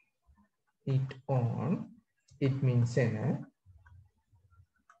 it means Zener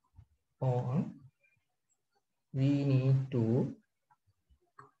on, we need to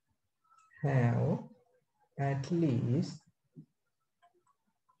have at least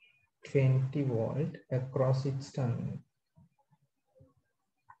 20 volt across its terminal.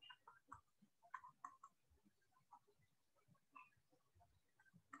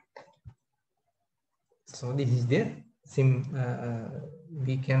 So this is the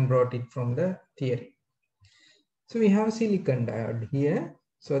we can brought it from the theory. So we have silicon diode here.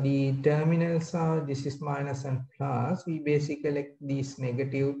 So the terminals are, this is minus and plus. We basically connect this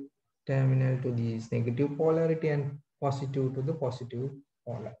negative terminal to this negative polarity and positive to the positive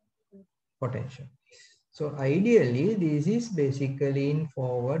polar potential. So ideally, this is basically in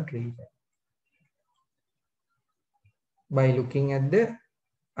forward region. By looking at the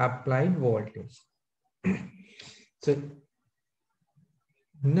applied voltage. So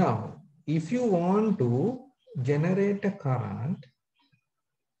now, if you want to generate a current,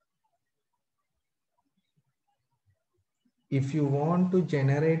 if you want to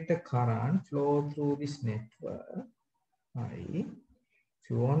generate a current flow through this network, if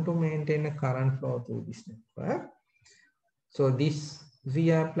you want to maintain a current flow through this network, so this,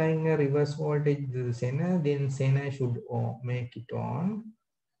 we are applying a reverse voltage to the Zener, then Zener should make it on.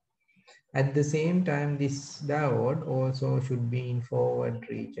 At the same time, this diode also should be in forward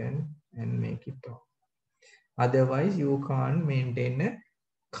region and make it on. Otherwise, you can't maintain a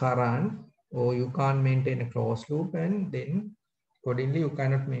current, or you can't maintain a closed loop, and then accordingly you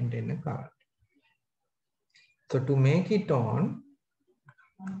cannot maintain a current. So to make it on,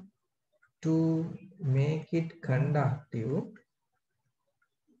 to make it conductive,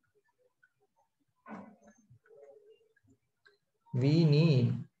 we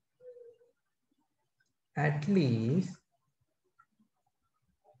need at least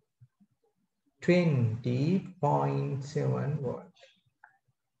 20.7 volts.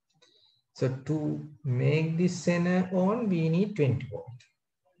 So to make this Zener on, we need 20 volts.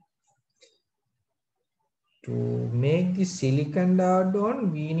 To make this silicon diode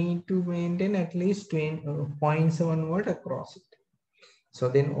on, we need to maintain at least 0.7 volt across it. So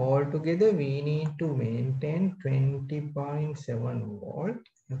then altogether, we need to maintain 20.7 volt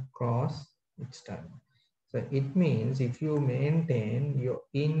across its terminal. So it means if you maintain your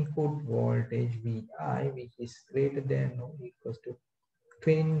input voltage Vi, which is greater than or equals to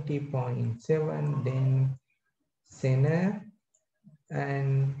 20.7, then Zener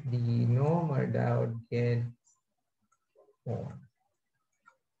and the normal diode get on.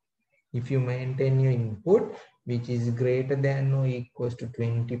 If you maintain your input, which is greater than or equals to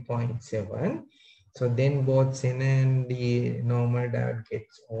 20.7, so then both Zener and the normal diode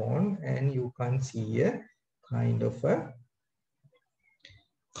gets on, and you can see a kind of a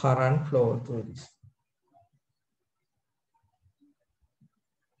current flow through this.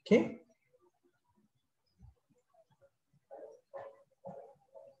 Okay.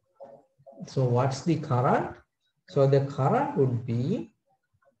 So what's the current? So the current would be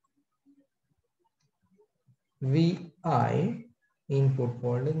Vi input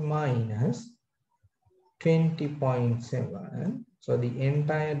voltage minus 20.7. So the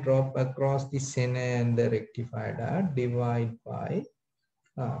entire drop across the Zener and the rectifier divide by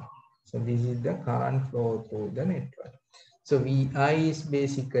R. So this is the current flow through the network. So Vi is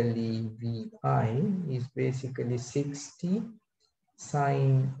basically 60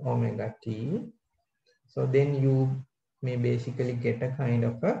 sine omega t. So then you may basically get a kind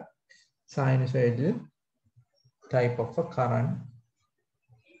of a sinusoidal type of a current,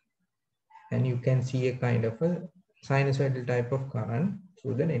 and you can see a kind of a sinusoidal type of current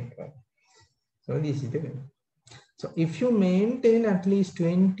through the network. So this is the way. So if you maintain at least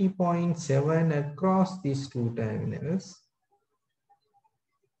 20.7 across these two terminals,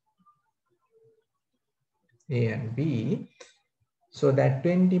 A and B, so that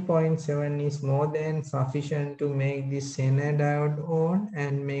 20.7 is more than sufficient to make this Zener diode on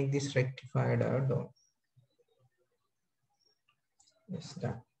and make this rectifier diode on. Yes,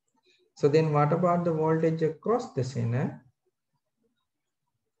 done. So then what about the voltage across the Zener?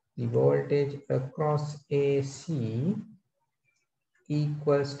 The voltage across AC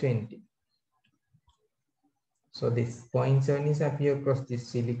equals 20. So this 0.7 is appear across this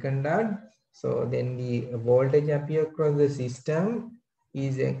silicon diode. So then the voltage appear across the system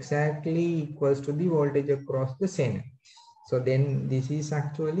is exactly equals to the voltage across the Zener. So then this is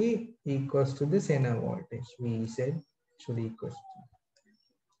actually equals to the Zener voltage. We said should equals to.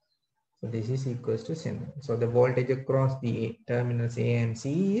 So this is equals to Zener. So the voltage across the terminals A and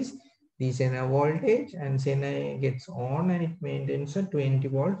C is the Zener voltage, and Zener gets on and it maintains a 20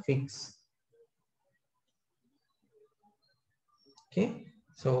 volt fix. Okay.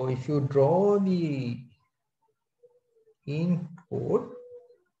 So if you draw the input,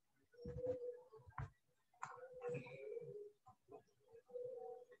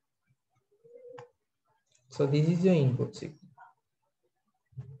 so this is your input signal.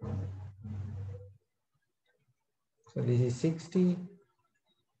 So this is 60.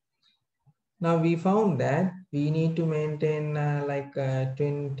 Now we found that we need to maintain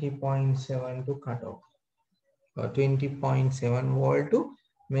 20.7 to cut off, or 20.7 volt to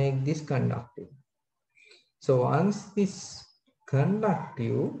make this conductive. So once this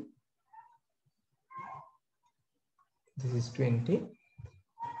conductive, this is 20.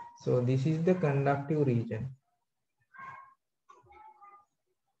 So this is the conductive region.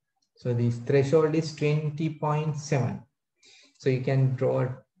 So this threshold is 20.7. So you can draw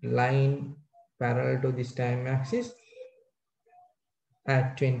a line parallel to this time axis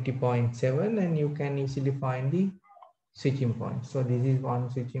at 20.7 and you can easily find the switching point. So this is one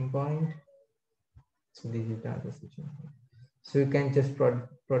switching point. So this is the other switching point. So you can just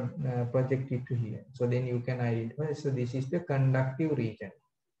project it to here. So then you can identify. So this is the conductive region.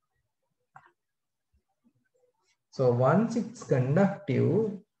 So once it's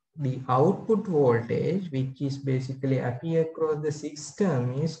conductive, the output voltage, which is basically appear across the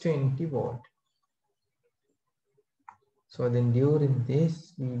system, is 20 volt. So then during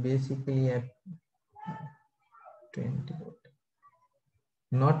this, we basically have 20 volt,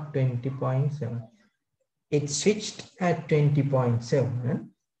 not 20.7. It switched at 20.7.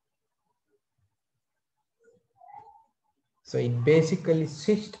 So it basically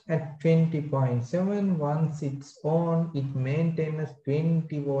switched at 20.7. Once it's on, it maintains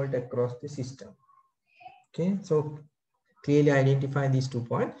 20 volt across the system. Okay, so clearly identify these 2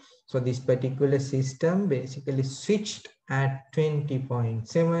 points. So this particular system basically switched at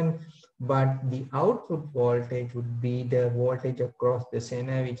 20.7, but the output voltage would be the voltage across the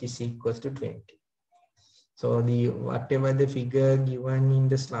Zener, which is equals to 20. So the whatever the figure given in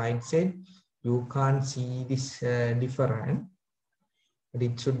the slide said, you can't see this difference. But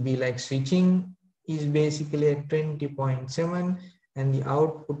it should be like switching is basically at 20.7 and the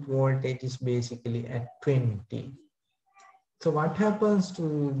output voltage is basically at 20. So what happens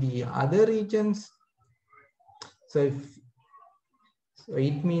to the other regions? So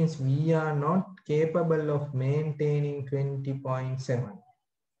it means we are not capable of maintaining 20.7.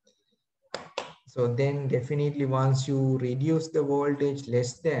 So then definitely once you reduce the voltage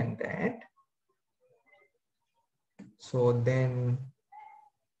less than that, so then,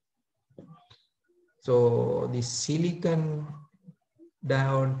 so the silicon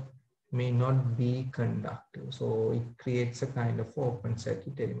diode may not be conductive. So it creates a kind of open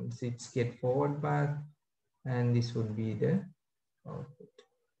circuit elements. It's get forward back and this would be the output.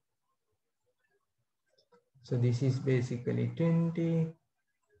 So this is basically 20.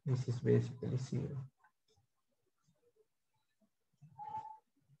 This is basically 0.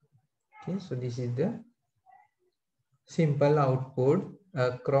 Okay, so this is the simple output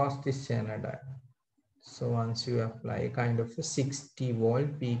across this Zener diode. So once you apply kind of a 60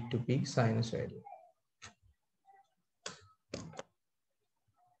 volt peak to peak sinusoid.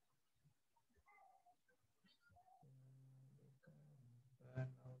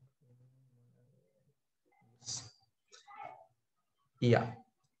 Yeah,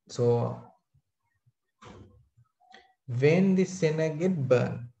 so when this Zener get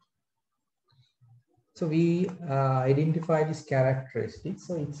burned, so we identify this characteristic.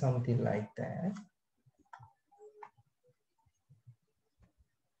 So it's something like that.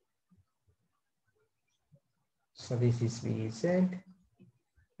 So this is VZ,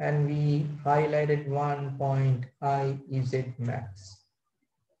 and we highlighted one point I Z max.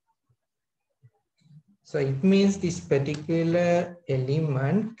 So it means this particular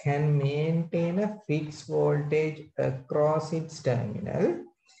element can maintain a fixed voltage across its terminal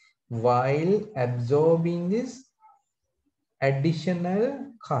while absorbing this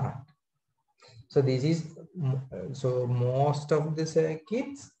additional current. So this is, so most of the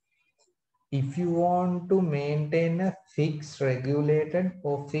circuits, if you want to maintain a fixed regulated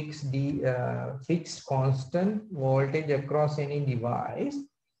or fixed constant voltage across any device,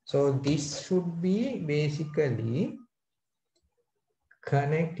 so this should be basically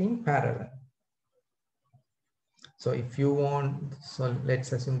connecting parallel. So if you want, so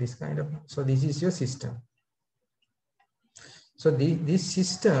let's assume this kind of, so this is your system. So this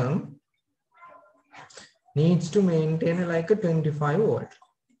system needs to maintain like a 25 volt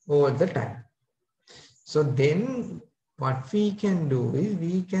all the time. So then what we can do is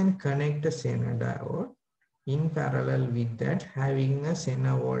we can connect a Zener diode in parallel with that, having a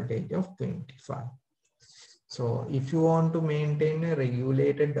Zener voltage of 25. So if you want to maintain a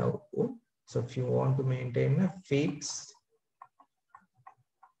regulated output, so if you want to maintain a fixed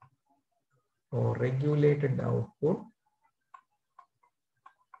or regulated output,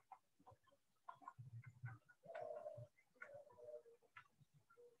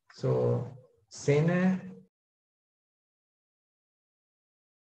 so Zener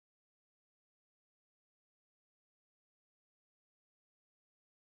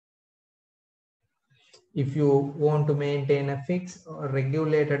if you want to maintain a fixed or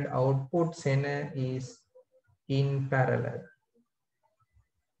regulated output, Zener is in parallel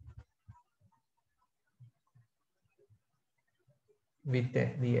with the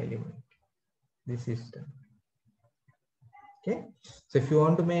element, the system. Okay, so if you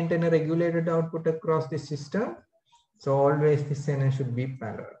want to maintain a regulated output across the system, So always the Zener should be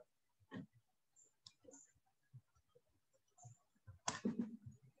parallel.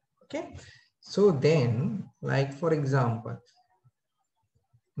 Okay. So then, like for example,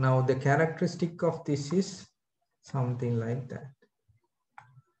 now the characteristic of this is something like that.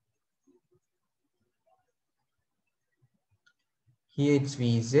 Here it's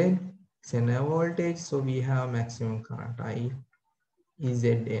Vz, Zener voltage, so we have maximum current I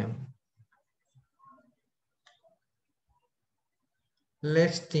Zm.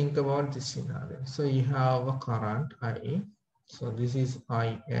 Let's think about this scenario. So you have a current I. So this is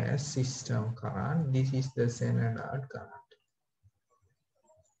IS system current. This is the Zener diode current.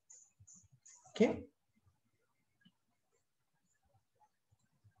 Okay.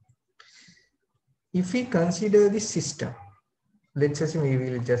 If we consider this system, let's assume we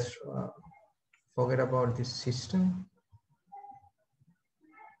will just forget about this system.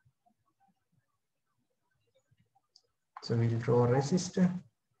 So we'll draw a resistor.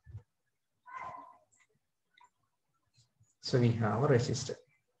 So we have a resistor.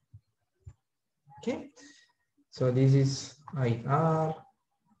 Okay. So this is IR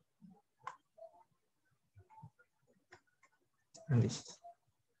and this.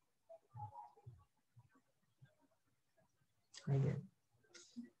 Again.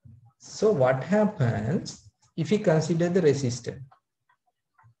 So what happens if we consider the resistor?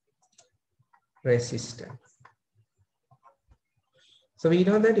 So we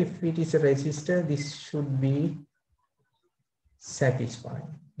know that if it is a resistor, this should be satisfied.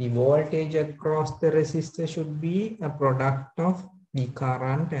 The voltage across the resistor should be a product of the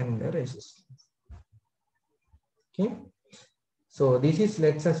current and the resistance. Okay. So this is,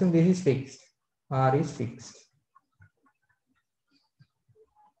 let's assume this is fixed. R is fixed.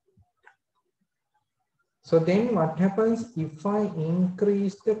 So then what happens if I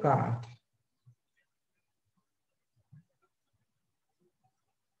increase the current?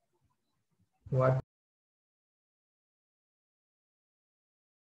 What?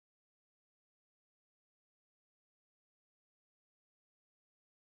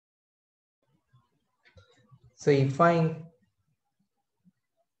 So if I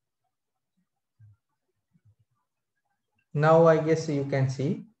now I guess you can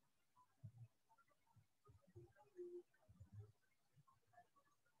see.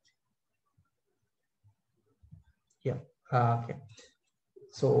 Yeah. Okay.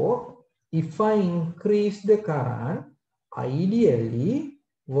 So if I increase the current, ideally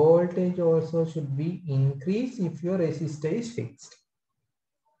voltage also should be increased if your resistor is fixed.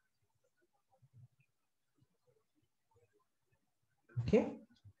 Okay.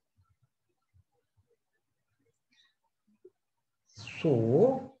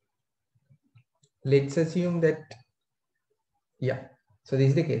 So let's assume that, yeah. So this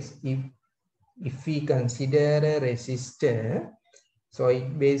is the case. If we consider a resistor, so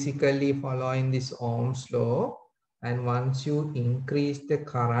it basically following this Ohm's law, and once you increase the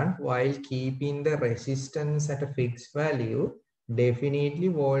current while keeping the resistance at a fixed value, definitely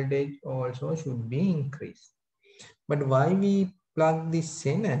voltage also should be increased. But why we plug this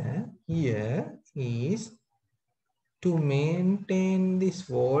Zener here is to maintain this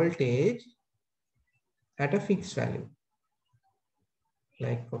voltage at a fixed value.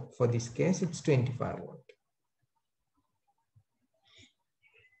 Like for this case, it's 25 volt.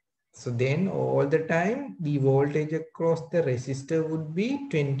 So then all the time the voltage across the resistor would be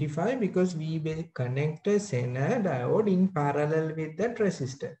 25 because we will connect a Zener diode in parallel with that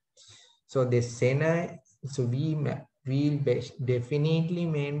resistor. So the Zener, so we will definitely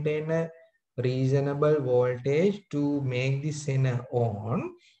maintain a reasonable voltage to make the Zener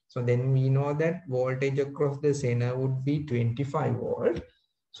on. So then we know that voltage across the Zener would be 25 volt.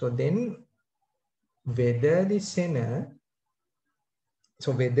 So then whether the Zener,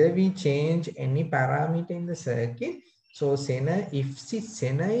 so whether we change any parameter in the circuit, so Zener, if the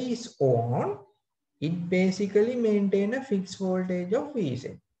Zener is on, it basically maintain a fixed voltage of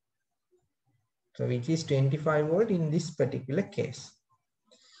Vz. So which is 25 volt in this particular case.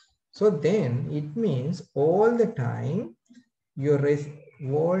 So then it means all the time your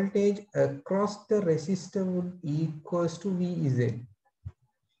voltage across the resistor would equals to Vz.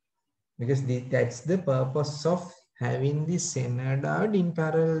 Because that's the purpose of having the Zener diode in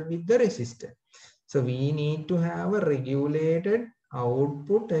parallel with the resistor. So we need to have a regulated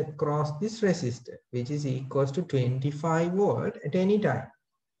output across this resistor, which is equals to 25 volt at any time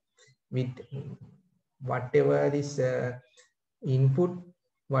with whatever this input,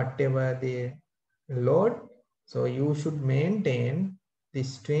 whatever the load. So you should maintain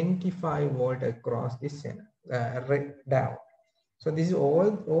this 25 volt across this Zener diode. So this is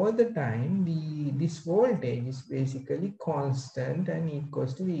all the time this voltage is basically constant and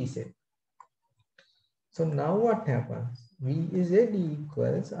equals to Vz. So now what happens? Vz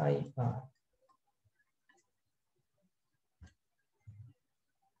equals IR.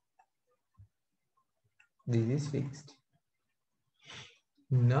 This is fixed.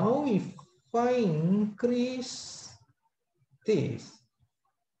 Now if I increase this,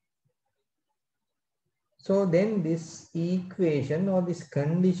 so then this equation or this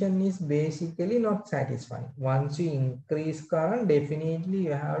condition is basically not satisfying. Once you increase current, definitely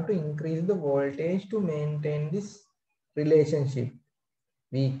you have to increase the voltage to maintain this relationship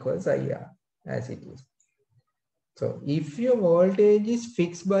V equals IR as it is. So if your voltage is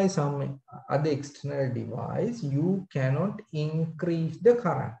fixed by some other external device, you cannot increase the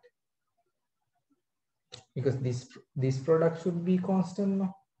current because this product should be constant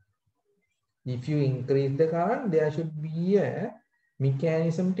now. If you increase the current, there should be a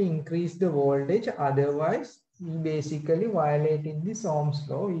mechanism to increase the voltage. Otherwise, we basically violating this Ohm's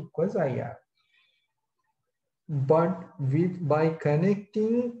law equals IR. But by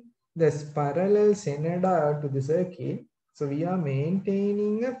connecting this parallel Zener diode to the circuit, so we are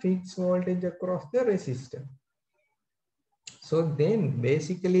maintaining a fixed voltage across the resistor. So then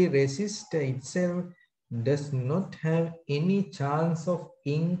basically resistor itself does not have any chance of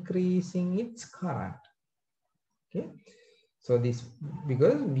increasing its current. Okay. So this,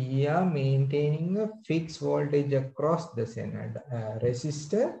 because we are maintaining a fixed voltage across the Zener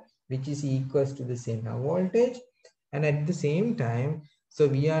resistor, which is equals to the Zener voltage. And at the same time, so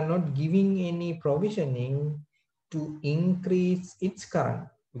we are not giving any provisioning to increase its current,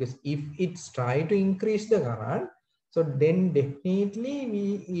 because if it's try to increase the current, so then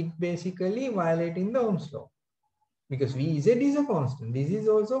definitely it basically violating the Ohm's law, because Vz is a constant. This is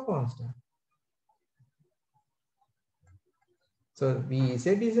also constant. So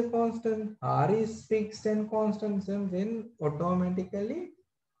Vz is a constant, R is fixed and constant, and then automatically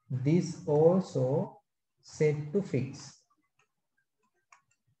this also set to fixed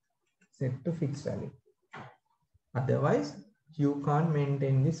value. Otherwise, you can't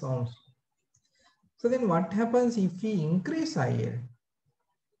maintain this Ohm's law. So then what happens if we increase IL?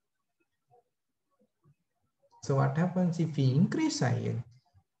 So what happens if we increase IL?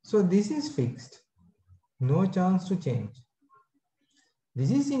 So this is fixed, no chance to change.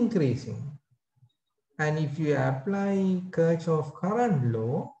 This is increasing. And if you apply Kirchhoff current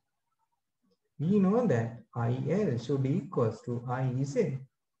law, we know that IL should equals to Iz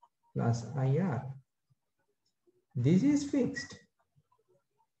plus IR. This is fixed.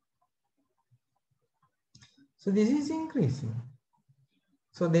 So this is increasing.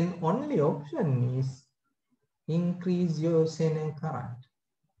 So then only option is increase your Zener current.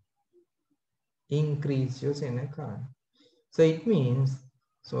 Increase your Zener current. So it means,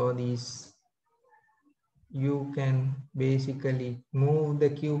 so this, you can basically move the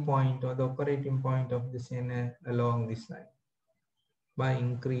Q point or the operating point of the Zener along this line by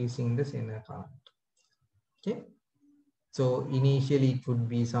increasing the Zener current. Okay. So initially it would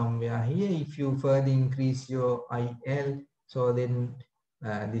be somewhere here. If you further increase your IL, so then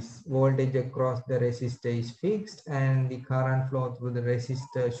this voltage across the resistor is fixed and the current flow through the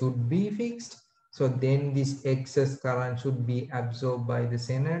resistor should be fixed. So then this excess current should be absorbed by the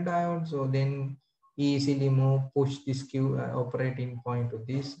Zener diode. So then easily push this Q operating point to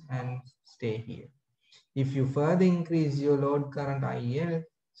this and stay here. If you further increase your load current IL,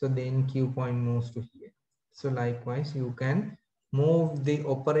 so then Q point moves to here. So likewise, you can move the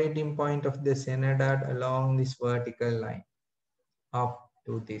operating point of the Zener diode along this vertical line up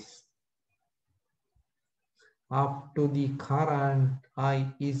to this, up to the current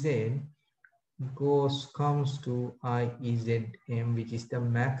Iz comes to IZM, which is the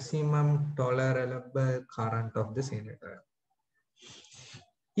maximum tolerable current of the Zener diode.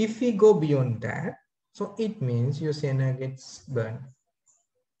 If we go beyond that, so it means your Zener gets burned.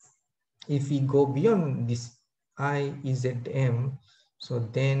 If we go beyond this IZM, so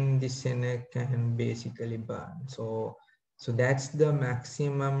then this Zener can basically burn. So that's the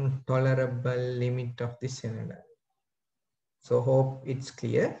maximum tolerable limit of the Zener. So hope it's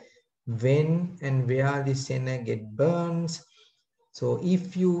clear when and where the Zener get burns. So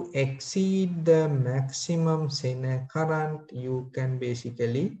if you exceed the maximum Zener current, you can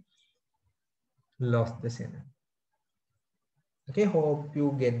basically lose the Zener. Okay, hope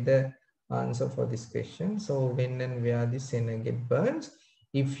you get the answer for this question. So when and where the Zener get burns,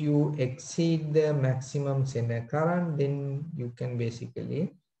 if you exceed the maximum Zener current, then you can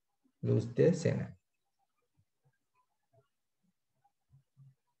basically lose the Zener.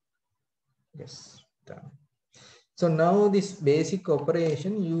 Yes, done. So now this basic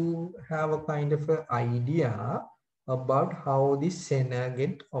operation, you have a kind of an idea about how this Zener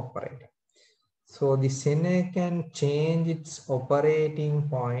get operated. So the Zener can change its operating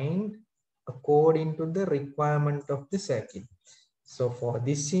point according to the requirement of the circuit. So for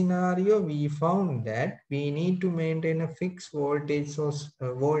this scenario, we found that we need to maintain a fixed voltage source,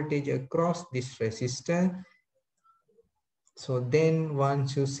 voltage across this resistor. So then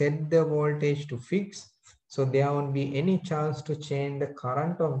once you set the voltage to fix, so there won't be any chance to change the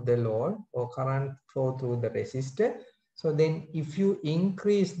current of the load or current flow through the resistor. So then if you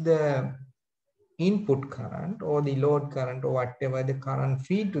increase the input current or the load current or whatever the current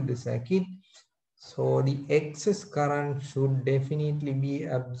feed to the circuit, so the excess current should definitely be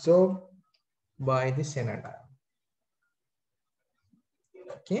absorbed by the Zener diode.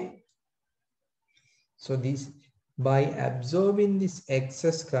 Okay. So this, by absorbing this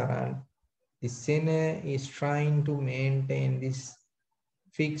excess current, the Zener is trying to maintain this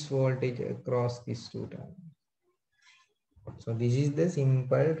fixed voltage across these two terminals. So this is the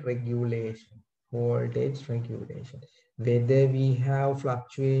simple regulation, voltage regulation. Whether we have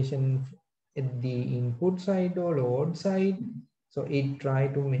fluctuation at the input side or load side, so it try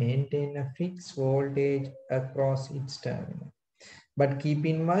to maintain a fixed voltage across its terminal. But keep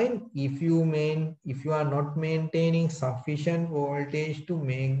in mind, if you are not maintaining sufficient voltage to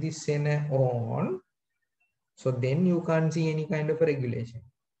make this Zener on, so then you can't see any kind of a regulation.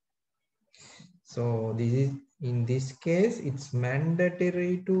 So this is, in this case, it's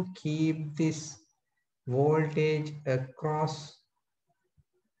mandatory to keep this voltage across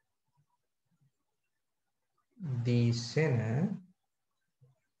the Zener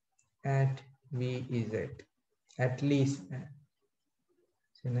at VZ, at least at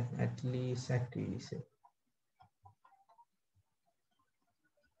VZ.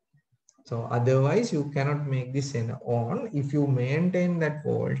 So otherwise you cannot make this Zener on. If you maintain that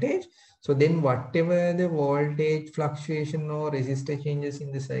voltage, so then whatever the voltage fluctuation or resistor changes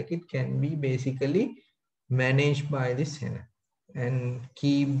in the circuit can be basically managed by the Zener and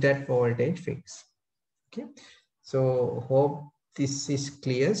keep that voltage fixed. Okay, so hope this is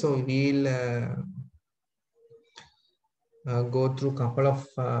clear. So we'll go through a couple of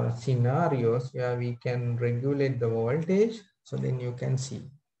scenarios where we can regulate the voltage, so then you can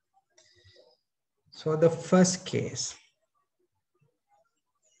see. So the first case,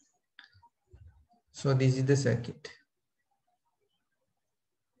 so this is the circuit.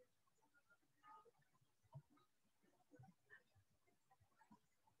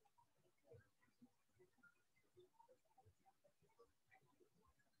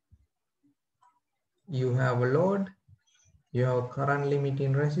 You have a load, you have a current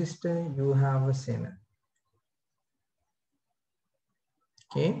limiting resistor, you have a Zener.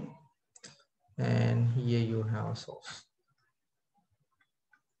 Okay, and here you have a source.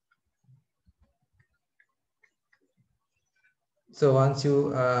 So once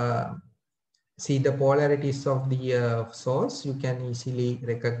you see the polarities of the source, you can easily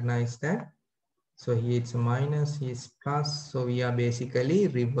recognize that. So here it's a minus, here it's plus. So we are basically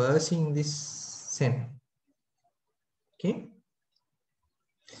reversing this Zener. Okay.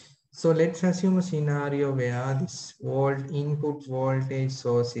 So let's assume a scenario where this input voltage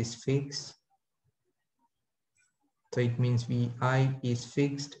source is fixed. So it means Vi is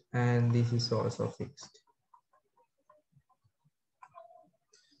fixed and this is also fixed.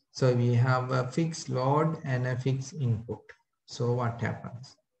 So we have a fixed load and a fixed input. So what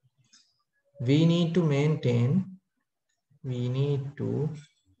happens? We need to maintain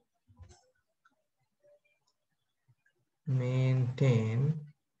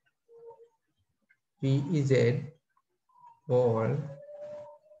VZ all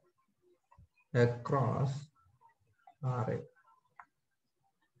across RA.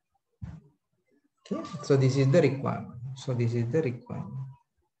 Okay, so this is the requirement. So this is the requirement.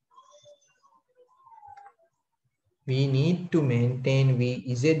 We need to maintain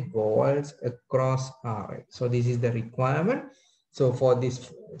VZ volts across RA. So this is the requirement. So for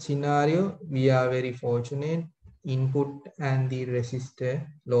this scenario, we are very fortunate. Input and the resistor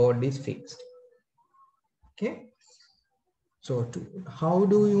load is fixed. Okay. So how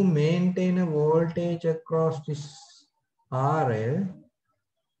do you maintain a voltage across this RL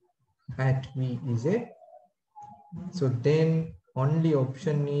at VZ? So then only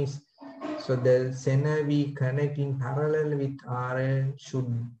option is, so the Zener we connect in parallel with RL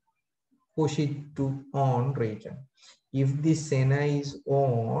should push it to on region. If this Zener is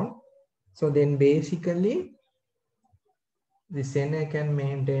on, so then basically the Zener can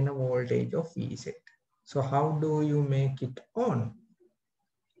maintain a voltage of VZ. So how do you make it on?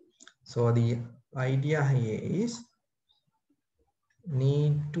 So the idea here is,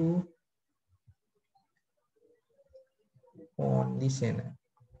 need to on the Zener.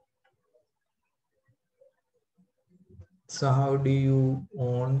 So how do you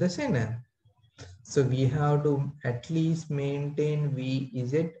on the Zener? So we have to at least maintain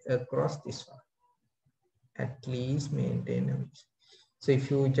Vz across this one. At least maintain a V. So if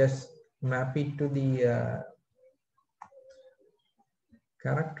you just map it to the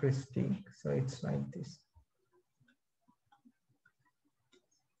characteristic, so it's like this.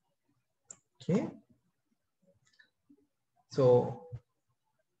 Okay. So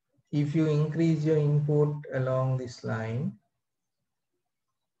if you increase your input along this line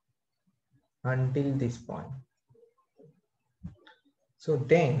until this point, so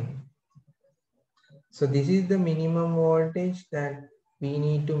this is the minimum voltage that we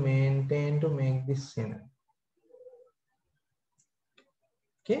need to maintain to make this Zener.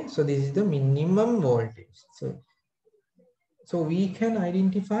 Okay, so this is the minimum voltage. So we can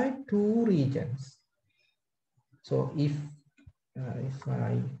identify two regions. So if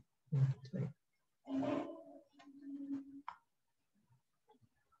I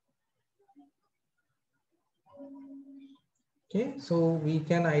okay, so we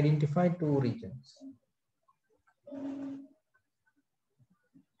can identify two regions.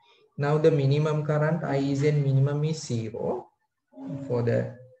 Now the minimum current IZ minimum is 0. For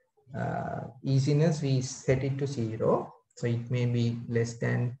the easiness, we set it to 0. So it may be less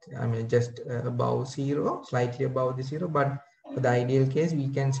than, I mean, just above 0, slightly above the 0. But for the ideal case, we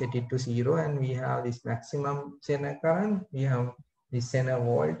can set it to 0 and we have this maximum Zener current, we have this Zener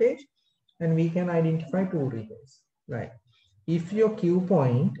voltage, and we can identify two regions, right? If your Q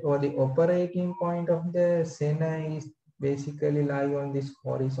point or the operating point of the Zener is basically lie on this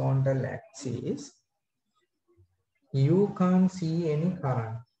horizontal axis, you can't see any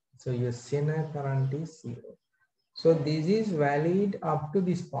current. So your Zener current is 0. So this is valid up to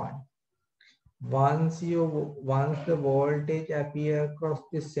this point. Once the voltage appear across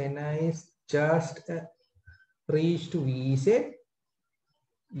the Zener is just reached Vz,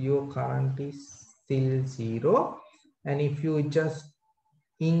 your current is still 0. And if you just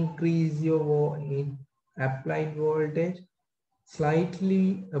increase your applied voltage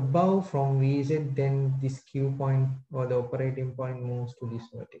slightly above from Vz, then this Q point or the operating point moves to this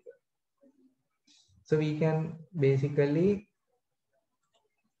vertical. So we can basically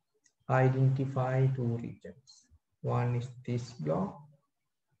identify two regions. One is this block.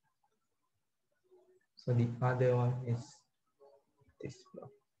 So the other one is this block.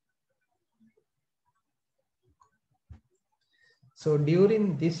 So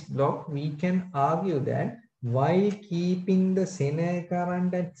during this block, we can argue that while keeping the Zener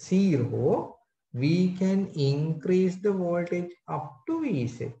current at 0, we can increase the voltage up to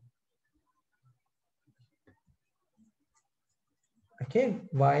Vz. Okay,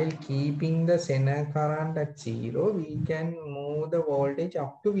 while keeping the Zener current at 0, we can move the voltage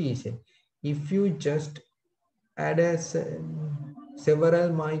up to Vz. If you just add several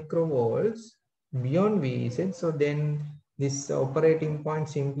microvolts beyond Vz, so then this operating point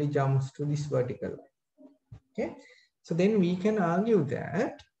simply jumps to this vertical line. Okay, so then we can argue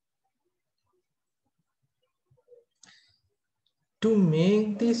that to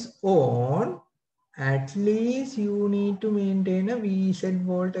make this on, at least you need to maintain a Vz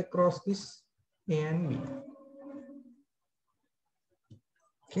volt across this A and B.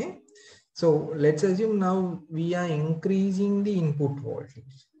 Okay, so let's assume now we are increasing the input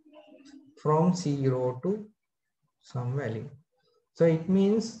voltage from 0 to some value. So it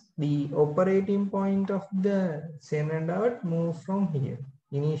means the operating point of the Zener diode moves from here.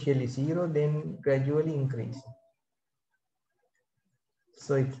 Initially 0, then gradually increasing.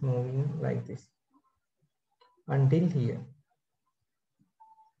 So it's moving like this until here.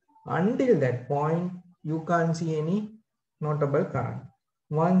 Until that point, you can't see any notable current.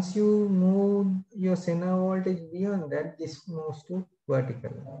 Once you move your Zener voltage beyond that, this moves to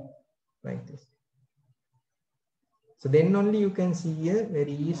vertical like this. So then only you can see a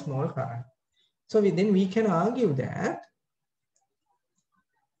very small current. So then we can argue that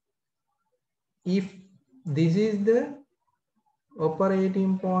if this is the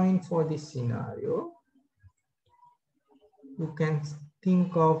operating point for this scenario, you can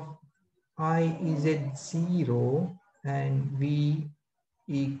think of I is at 0 and V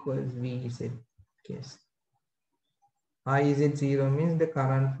equals V is at case. I is at 0 means the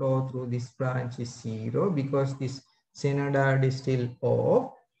current flow through this branch is 0 because this Zener diode is still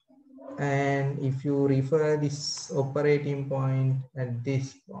off. And if you refer this operating point at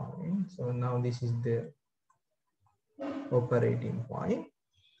this point, so now this is the operating point.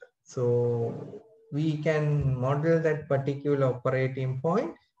 So we can model that particular operating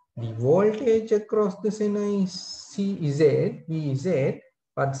point. The voltage across the center is VZ,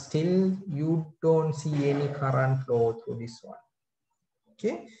 but still you don't see any current flow through this one.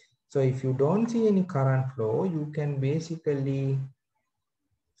 Okay, so if you don't see any current flow, you can basically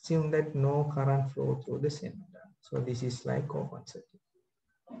assume that no current flow through the center. So this is like open circuit.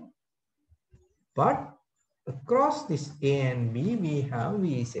 But across this A and B, we have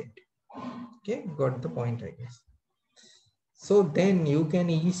VZ. Okay, got the point, I guess. So then you can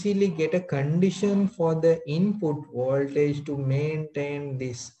easily get a condition for the input voltage to maintain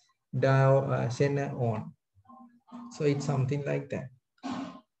this center on. So it's something like that.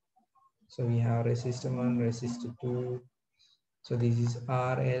 So we have resistor 1, resistor 2. So this is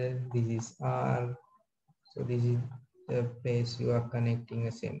RL, this is R. So this is the place you are connecting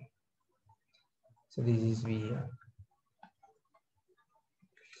a center. So this is VR.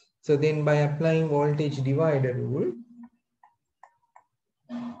 So then by applying voltage divider rule,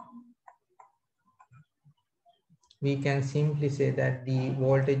 we can simply say that the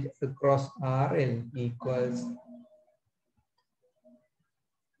voltage across RL equals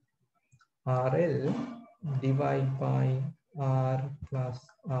RL divided by R plus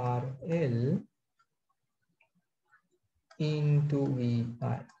RL into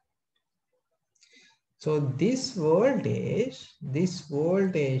VI. So this voltage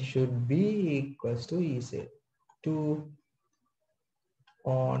should be equals to EZ, 2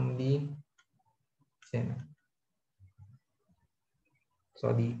 on the center.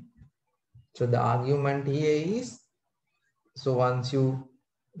 So the argument here is, so once you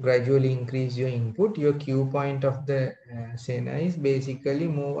gradually increase your input, your Q point of the center is basically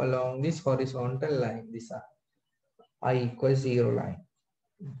move along this horizontal line, this I equals 0 line,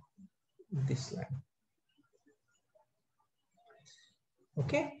 this line.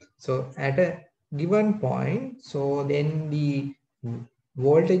 Okay, so at a given point, so then the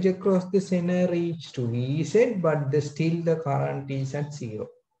voltage across the center reach to VZ, but still the current is at 0.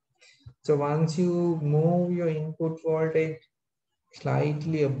 So once you move your input voltage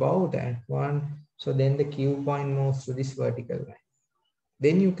slightly above that one, so then the Q point moves to this vertical line.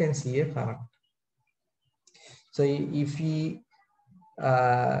 Then you can see a current. So if we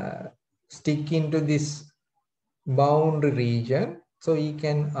stick into this boundary region, so we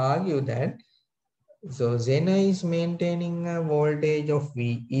can argue that so Zener is maintaining a voltage of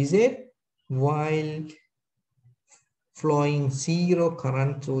VZ while flowing 0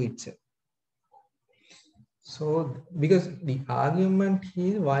 current through itself. So because the argument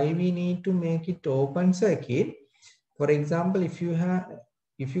is why we need to make it open circuit. For example, if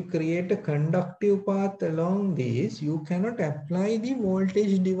you create a conductive path along this, you cannot apply the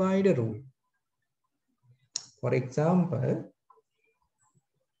voltage divider rule. For example,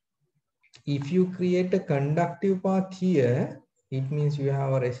 if you create a conductive path here, it means you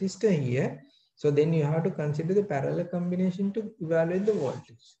have a resistor here. So then you have to consider the parallel combination to evaluate the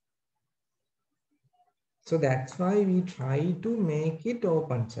voltage. So that's why we try to make it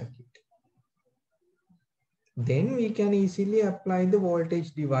open circuit. Then we can easily apply the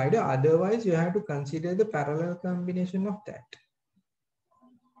voltage divider. Otherwise, you have to consider the parallel combination of that.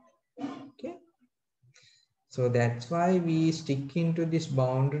 Okay. So that's why we stick into this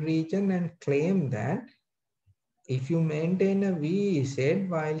boundary region and claim that if you maintain a VZ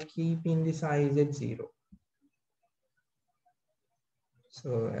while keeping this IZ 0.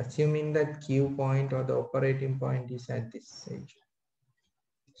 So assuming that Q point or the operating point is at this edge.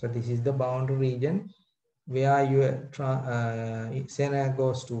 So this is the boundary region where your Zener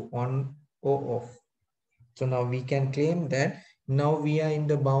goes to on or off. So now we can claim that now we are in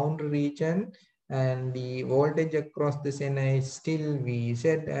the boundary region and the voltage across the Zener is still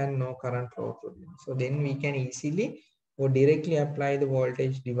VZ and no current flow through it. So then we can easily or directly apply the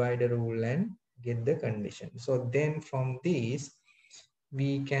voltage divider rule and get the condition. So then from this,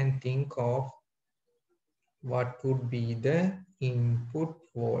 we can think of what would be the input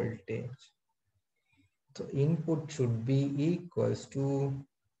voltage. So input should be equals to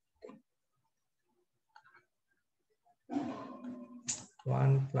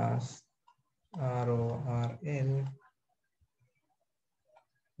 1 plus RORL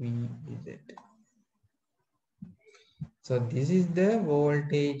VZ. So this is the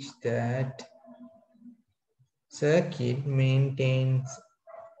voltage that circuit maintains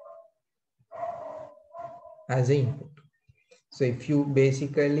as an input. So if you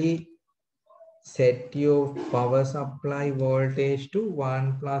basically set your power supply voltage to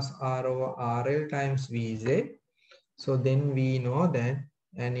 1 plus R over RL times VZ, so then we know that,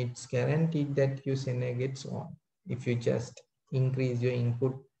 and it's guaranteed that your Zener gets on if you just increase your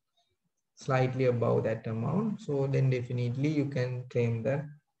input slightly above that amount, so then definitely you can claim that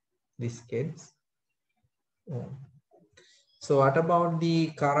this gets on. So what about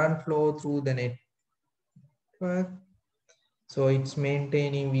the current flow through the network? So it's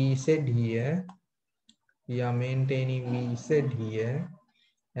maintaining VZ here. We are maintaining VZ here.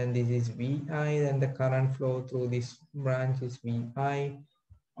 And this is VI, and the current flow through this branch is VI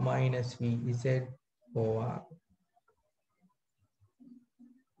minus VZ over.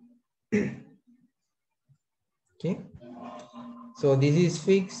 Okay. So this is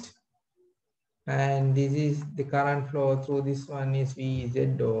fixed. And this is the current flow through this one is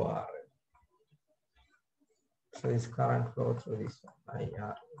VZ over. So this current flow through this one,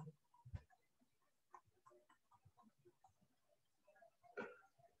 IR.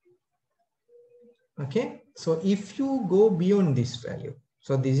 Okay, so if you go beyond this value,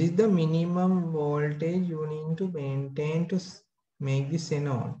 so this is the minimum voltage you need to maintain to make this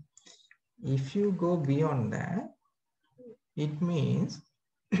Zener on. If you go beyond that, it means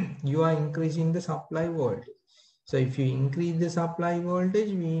you are increasing the supply voltage. So if you increase the supply voltage,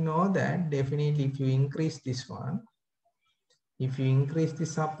 we know that definitely if you increase this one, if you increase the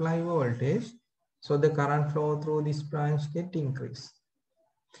supply voltage, so the current flow through this branch get increased.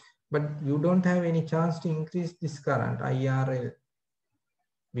 But you don't have any chance to increase this current IRL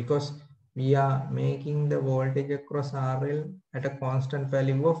because we are making the voltage across RL at a constant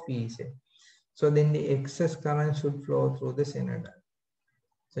value of VZ. So then the excess current should flow through the Zener diode.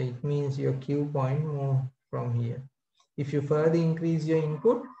 So it means your Q point move from here. If you further increase your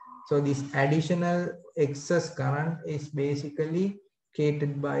input, so this additional excess current is basically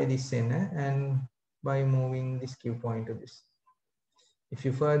catered by the Zener and by moving this Q point to this. If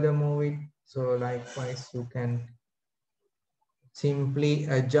you further move it, so likewise you can simply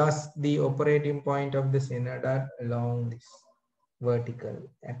adjust the operating point of the Zener diode along this vertical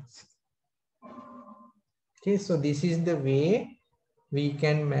axis. Okay, so this is the way we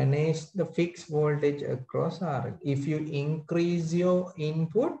can manage the fixed voltage across RL. If you increase your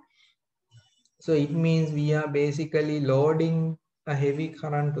input, so it means we are basically loading a heavy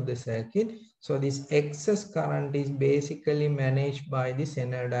current to the circuit. So this excess current is basically managed by the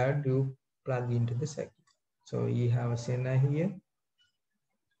Zener diode you plug into the circuit. So we have a Zener here.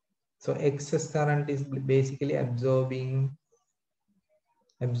 So excess current is basically absorbed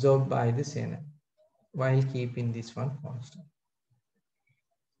by the Zener while keeping this one constant.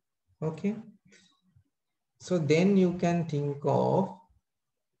 Okay. So then you can think of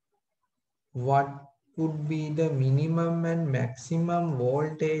what would be the minimum and maximum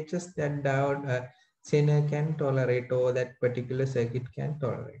voltages that diode Zener can tolerate or that particular circuit can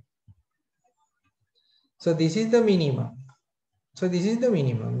tolerate. So this is the minimum. So this is the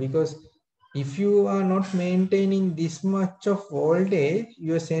minimum because if you are not maintaining this much of voltage,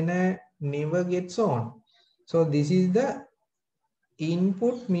 your Zener never gets on. So this is the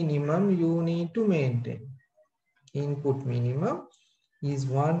input minimum you need to maintain. Input minimum is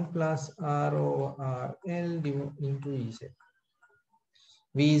 1 plus R over RL into Z.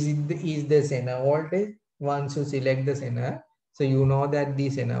 V is the Zener voltage. Once you select the Zener, so you know that the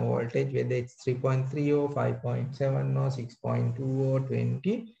Zener voltage, whether it's 3.3 or 5.7 or 6.2 or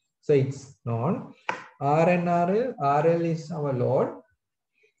 20, so it's known. R and RL is our load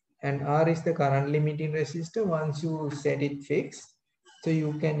and R is the current limiting resistor. Once you set it fixed, so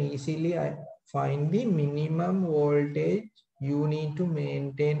you can easily find the minimum voltage you need to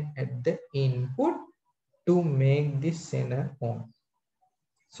maintain at the input to make this Zener on.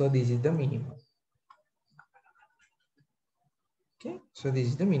 So this is the minimum. Okay, so this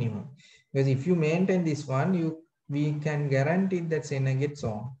is the minimum. Because if you maintain this one, we can guarantee that Zener gets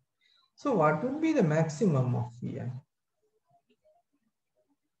on. So what would be the maximum of VI?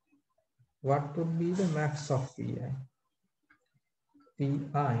 What would be the max of VI?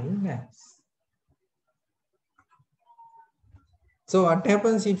 VI max. So what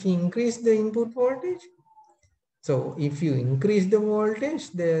happens if you increase the input voltage? So if you increase the voltage,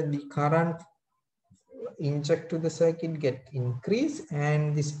 the current inject to the circuit get increased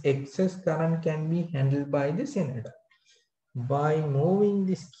and this excess current can be handled by the Zener by moving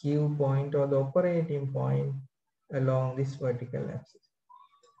this Q point or the operating point along this vertical axis.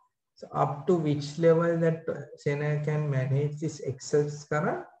 So up to which level that Zener can manage this excess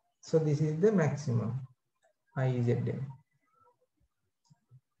current? So this is the maximum IZM.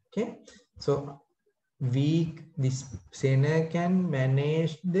 Okay, so this Zener can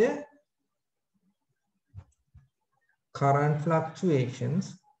manage the current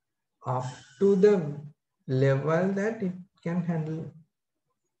fluctuations up to the level that it can handle.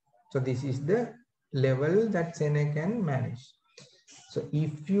 So this is the level that Zener can manage. So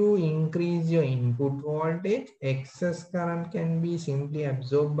if you increase your input voltage, excess current can be simply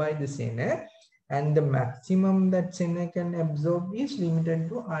absorbed by the Zener, and the maximum that Zener can absorb is limited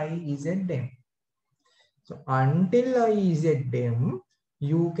to IZM. So until IZM,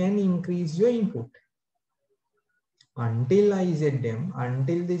 you can increase your input. Until IZM,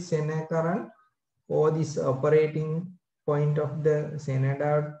 until the Zener current or this operating point of the Zener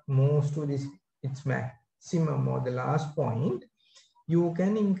diode moves to this its maximum or the last point, you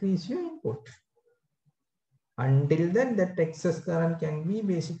can increase your input. Until then, that excess current can be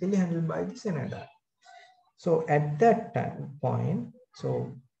basically handled by the Zener diode. So at that point,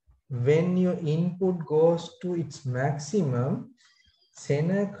 so when your input goes to its maximum,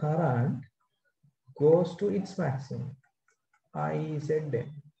 Zener current goes to its maximum, IZM.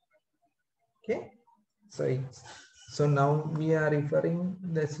 Okay, so now we are referring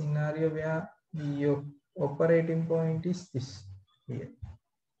the scenario where your operating point is this here.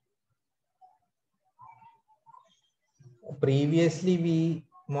 Previously, we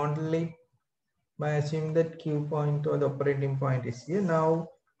modeled it by assuming that Q point or the operating point is here. Now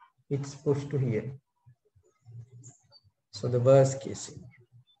it's pushed to here. So the worst case.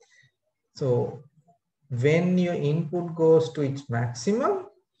 So when your input goes to its maximum,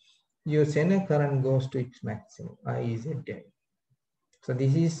 your Zener current goes to its maximum, IZM. So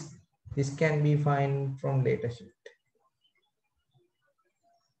this can be found from datasheet.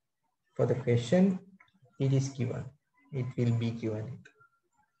 For the question, it is given. It will be given.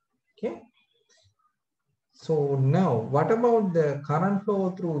 Okay. So now, what about the current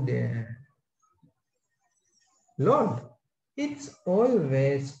flow through the load? It's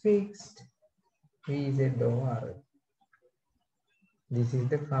always fixed. VZ over. This is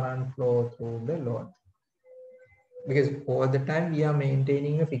the current flow through the load. Because all the time we are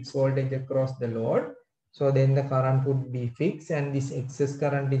maintaining a fixed voltage across the load. So then the current would be fixed, and this excess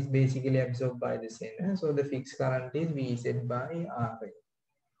current is basically absorbed by the Zener. So the fixed current is VZ by RA.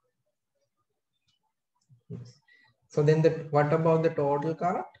 Yes. So then what about the total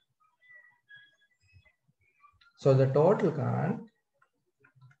current? So the total current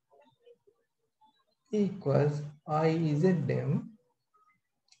equals IZM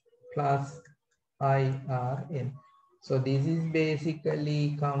plus IRN. So this is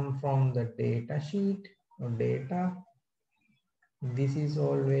basically come from the data sheet or data. This is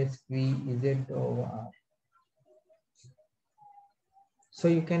always VZ over R. So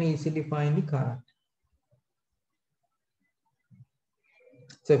you can easily find the current.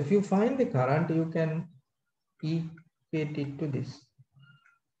 So if you find the current, you can equate it to this.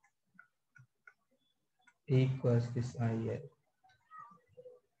 Equals this IL.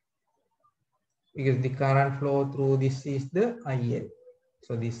 Because the current flow through this is the IL.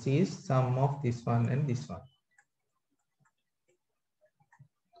 So this is sum of this one and this one.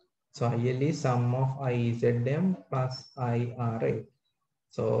 So IL is sum of IZM plus IRA.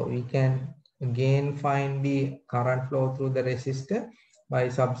 So we can again find the current flow through the resistor by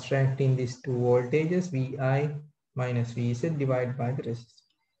subtracting these two voltages, VI minus VZ divided by the resistor.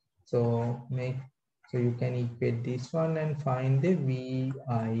 So you can equate this one and find the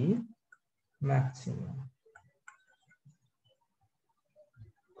VI maximum.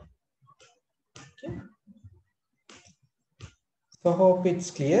 Okay. So hope it's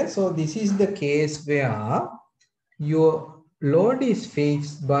clear. So this is the case where your load is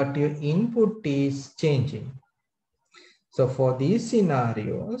fixed, but your input is changing. So for these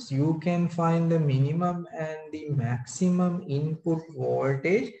scenarios, you can find the minimum and the maximum input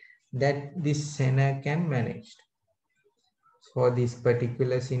voltage that this Zener can manage. For this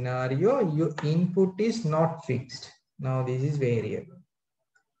particular scenario, your input is not fixed. Now this is variable.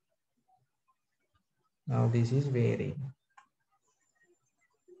 Now this is varying.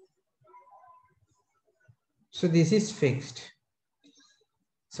 So this is fixed.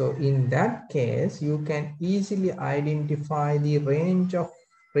 So in that case, you can easily identify the range of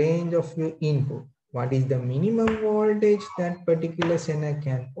your input. What is the minimum voltage that particular Zener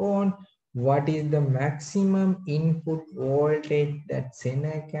can own? What is the maximum input voltage that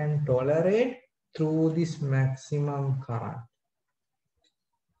Zener can tolerate through this maximum current?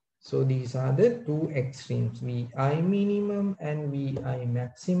 So these are the two extremes, VI minimum and VI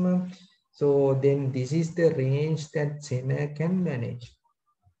maximum. So then this is the range that Zener can manage.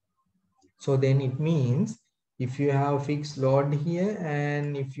 So then it means if you have fixed load here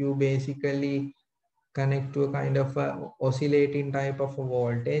and if you basically connect to a kind of a oscillating type of a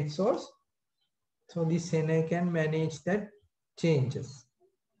voltage source, so this Zener can manage that changes.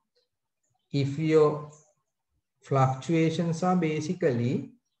 If your fluctuations are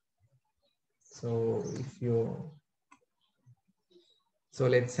basically, so if your So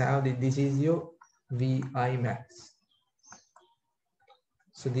let's have this is your VI max.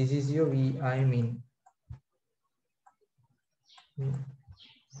 So this is your VI min.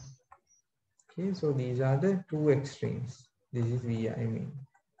 Okay, so these are the two extremes. This is VI min.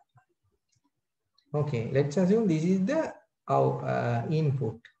 Okay, let's assume this is the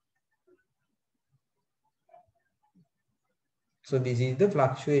input. So this is the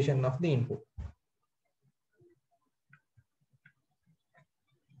fluctuation of the input.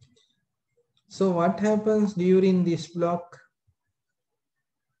 So what happens during this block?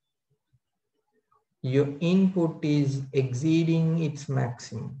 Your input is exceeding its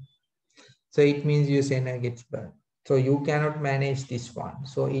maximum. So it means your Zener gets burned. So you cannot manage this one.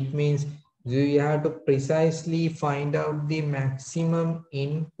 So it means you have to precisely find out the maximum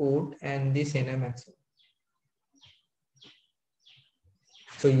input and the Zener maximum.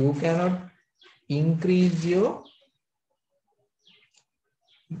 So you cannot increase your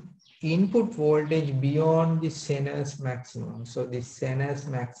input voltage beyond the Zener's maximum. So this Zener's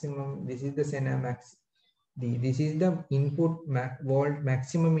maximum, this is the Zener max. This is the input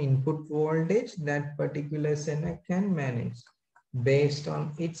maximum input voltage that particular Zener can manage based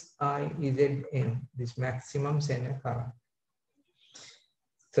on its IZN, this maximum Zener current.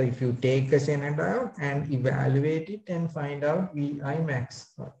 So if you take a Zener diode and evaluate it and find out VI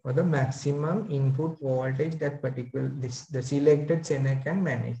max for the maximum input voltage that the selected Zener can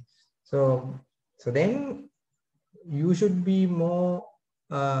manage. So then you should be more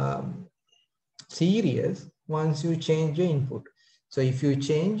serious once you change your input. So if you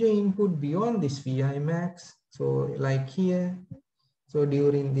change your input beyond this VI max, so like here, so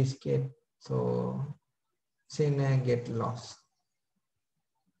during this gate, so Zener get lost.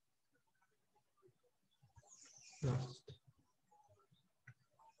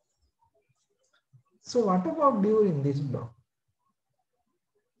 So what about during this block?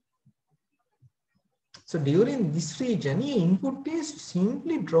 So during this region, your input is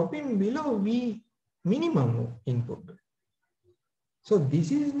simply dropping below V minimum input. So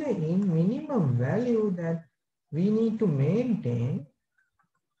this is the minimum value that we need to maintain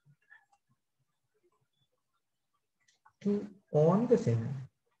to on the Zener.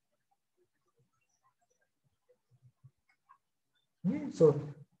 Okay, so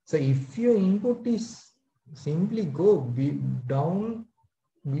if your input is simply go down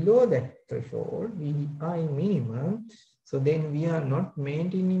below that threshold, VI minimum, so then we are not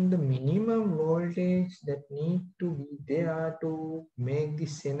maintaining the minimum voltage that need to be there to make the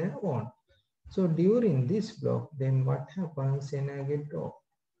Zener on. So during this block, then what happens? Zener get dropped.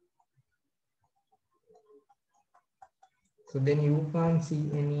 So then you can't see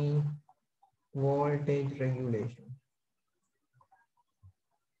any voltage regulation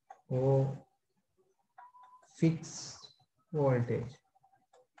or fixed voltage.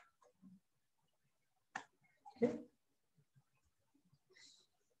 Okay.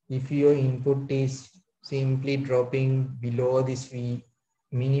 If your input is simply dropping below this V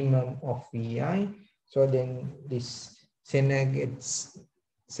minimum of VI, so then this Zener gets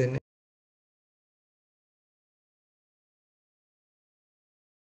Zener.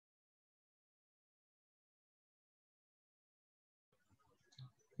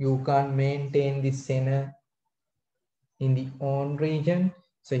 You can't maintain this Zener in the on region.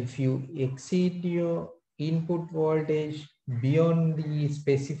 So if you exceed your input voltage beyond the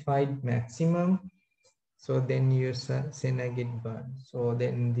specified maximum, so then your Zener get burned. So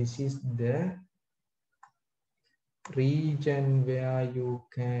then this is the region where you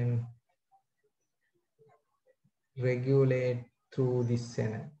can regulate through this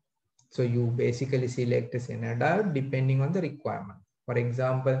Zener. So you basically select a Zener diode depending on the requirement. For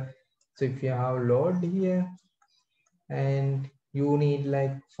example, so if you have load here and you need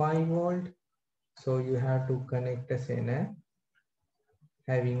like 5 volt, so you have to connect a Zener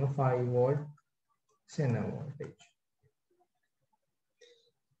having a 5 volt Zener voltage.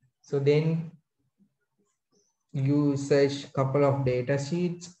 So then you search a couple of data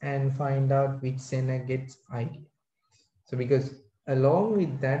sheets and find out which Zener gets ID. So because along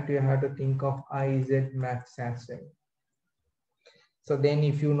with that, you have to think of IZ max as well. So then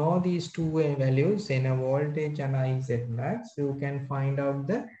if you know these two values, Zener voltage and IZ max, you can find out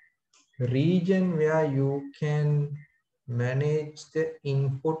the region where you can manage the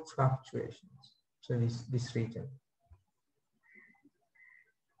input fluctuations. So this region.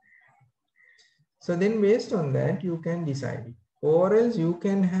 So then based on that, you can decide it. Or else you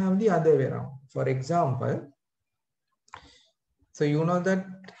can have the other way around. For example, so you know that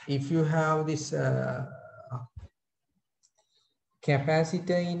if you have this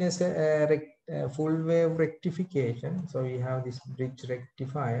capacitor in a full wave rectification. So we have this bridge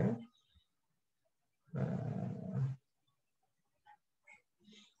rectifier.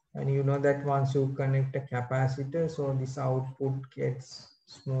 And you know that once you connect a capacitor, so this output gets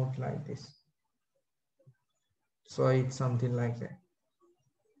smooth like this. So it's something like that.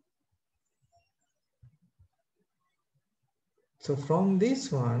 So from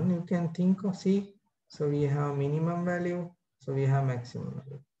this one, you can think of, see, so we have minimum value, so we have maximum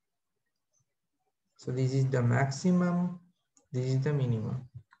value. So this is the maximum, this is the minimum.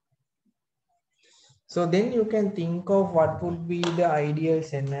 So then you can think of what would be the ideal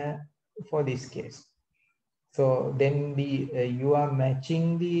Zener for this case. So then you are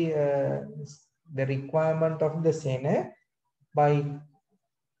matching the requirement of the Zener by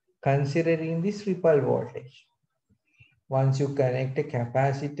considering this ripple voltage. Once you connect a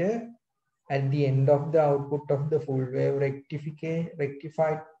capacitor at the end of the output of the full wave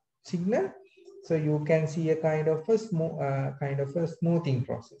rectified signal, so you can see a kind of a smoothing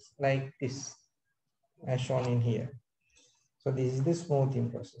process like this, as shown in here. So this is the smoothing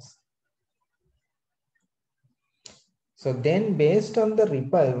process. So then based on the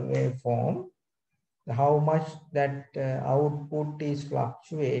ripple waveform, how much that output is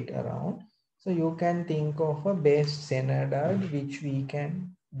fluctuate around, so you can think of a base Zener diode which we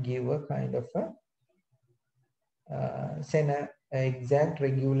can give a kind of a Zener exact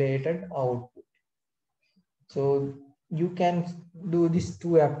regulated output. So you can do these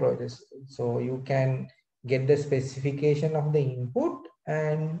two approaches. So you can get the specification of the input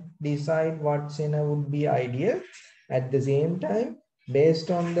and decide what Zener would be ideal. At the same time, based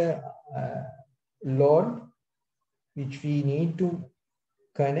on the load which we need to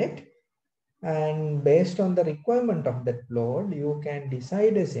connect, and based on the requirement of that load, you can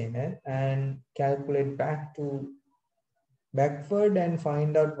decide a Zener and calculate backward and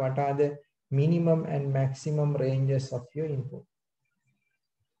find out what are the minimum and maximum ranges of your input.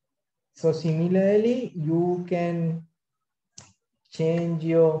 So similarly, you can change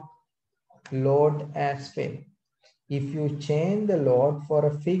your load as well. If you change the load for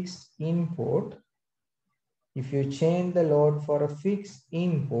a fixed input,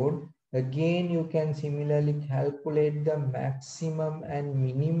 again you can similarly calculate the maximum and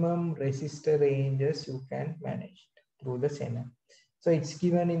minimum resistor ranges you can manage through the Zener. So it's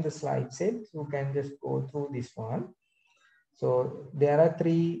given in the slide set. You can just go through this one. So there are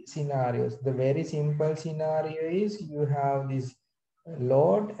three scenarios. The very simple scenario is you have this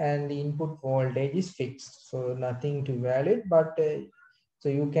load and the input voltage is fixed. So nothing to evaluate, but so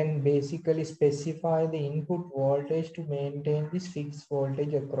you can basically specify the input voltage to maintain this fixed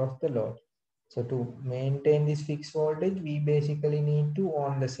voltage across the load. So to maintain this fixed voltage, we basically need to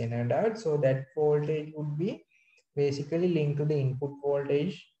on the Zener diode. So that voltage would be basically linked to the input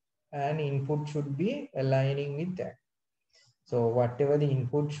voltage and input should be aligning with that. So whatever the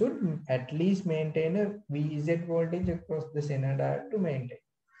input should at least maintain a VZ voltage across the Zener diode to maintain.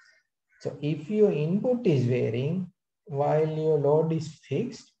 So if your input is varying while your load is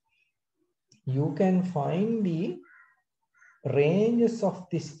fixed, you can find the ranges of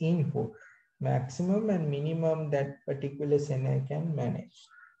this input, maximum and minimum that particular Zener can manage.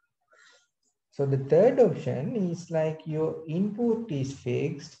 So the third option is like your input is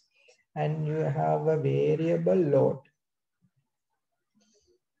fixed and you have a variable load.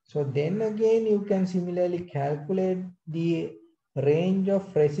 So then again, you can similarly calculate the range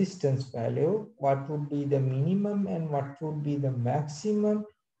of resistance value, what would be the minimum and what would be the maximum,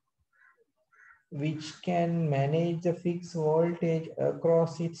 which can manage the fixed voltage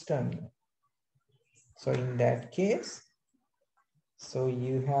across its terminal. So in that case, so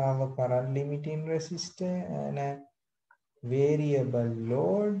you have a current limiting resistor and a variable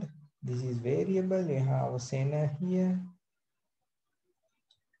load. This is variable, you have a Zener here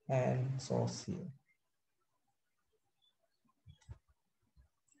and source here.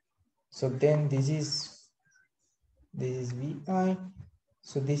 So then this is VI.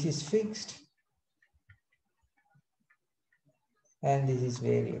 So this is fixed and this is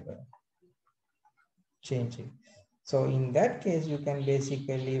variable, changing. So in that case, you can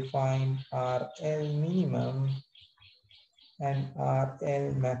basically find RL minimum and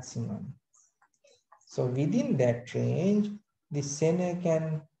RL maximum. So within that range, the Zener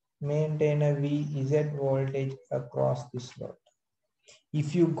can maintain a VZ voltage across this load.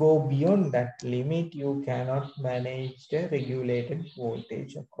 If you go beyond that limit, you cannot manage the regulated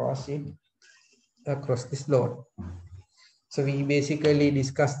voltage across this load. So we basically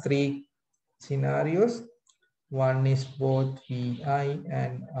discussed three scenarios. One is both VI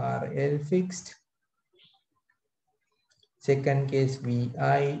and RL fixed. Second case,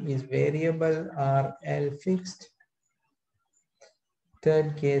 VI is variable, RL fixed.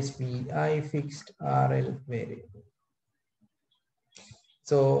 Third case, VI fixed, RL variable.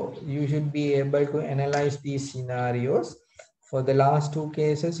 So you should be able to analyze these scenarios. For the last two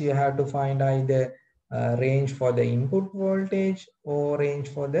cases, you have to find either range for the input voltage or range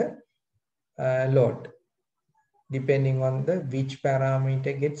for the load, depending on the which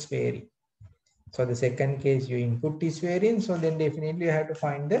parameter gets varied. So the second case, your input is varying, so then definitely you have to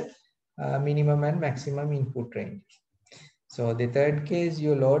find the minimum and maximum input range. So the third case,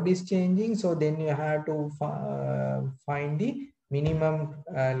 your load is changing, so then you have to find the minimum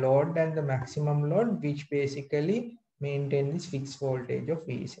load and the maximum load, which basically maintain this fixed voltage of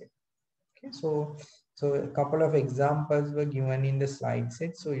VZ. Okay, so a couple of examples were given in the slide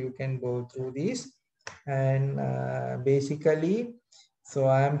set, so you can go through these. And basically, so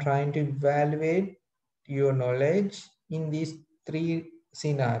I am trying to evaluate your knowledge in these three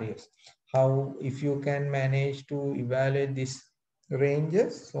scenarios. How, if you can manage to evaluate these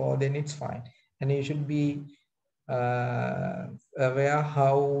ranges, so then it's fine. And you should be aware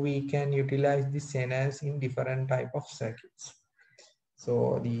how we can utilize the Zeners in different type of circuits.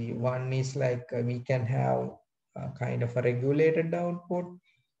 So the one is like we can have a kind of a regulated output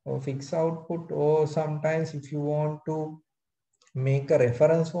or fixed output, or sometimes if you want to make a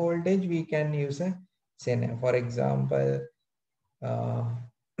reference voltage, we can use a Zener. For example,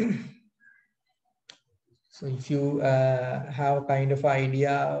 so if you have kind of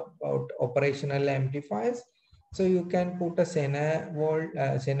idea about operational amplifiers, so you can put a Zener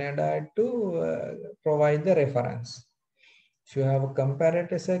diode to provide the reference. If you have a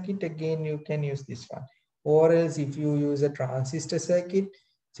comparator circuit, again, you can use this one. Or else if you use a transistor circuit,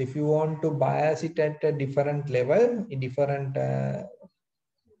 so if you want to bias it at a different level, in different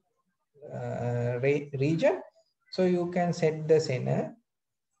region, so you can set the Zener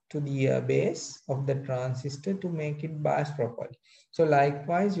to the base of the transistor to make it bias properly. So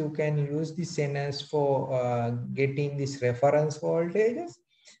likewise, you can use the Zeners for getting this reference voltages.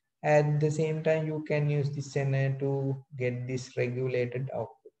 At the same time, you can use the Zener to get this regulated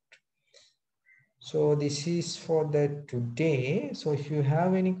output. So this is for the today. So if you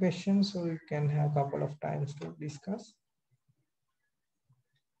have any questions, so you can have a couple of times to discuss.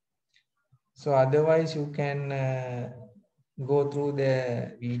 So otherwise, you can go through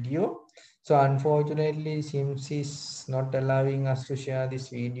the video. So unfortunately, Sims is not allowing us to share this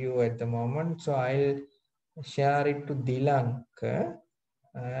video at the moment. So I'll share it to Dilank,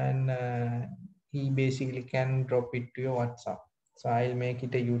 and he basically can drop it to your WhatsApp. So I'll make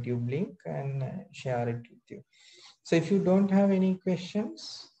it a YouTube link and share it with you. So if you don't have any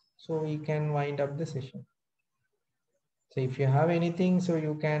questions, so we can wind up the session. So if you have anything, so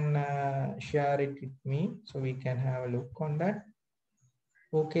you can share it with me, so we can have a look on that.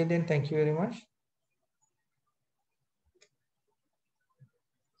 Okay, then thank you very much.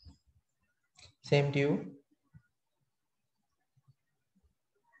 Same to you.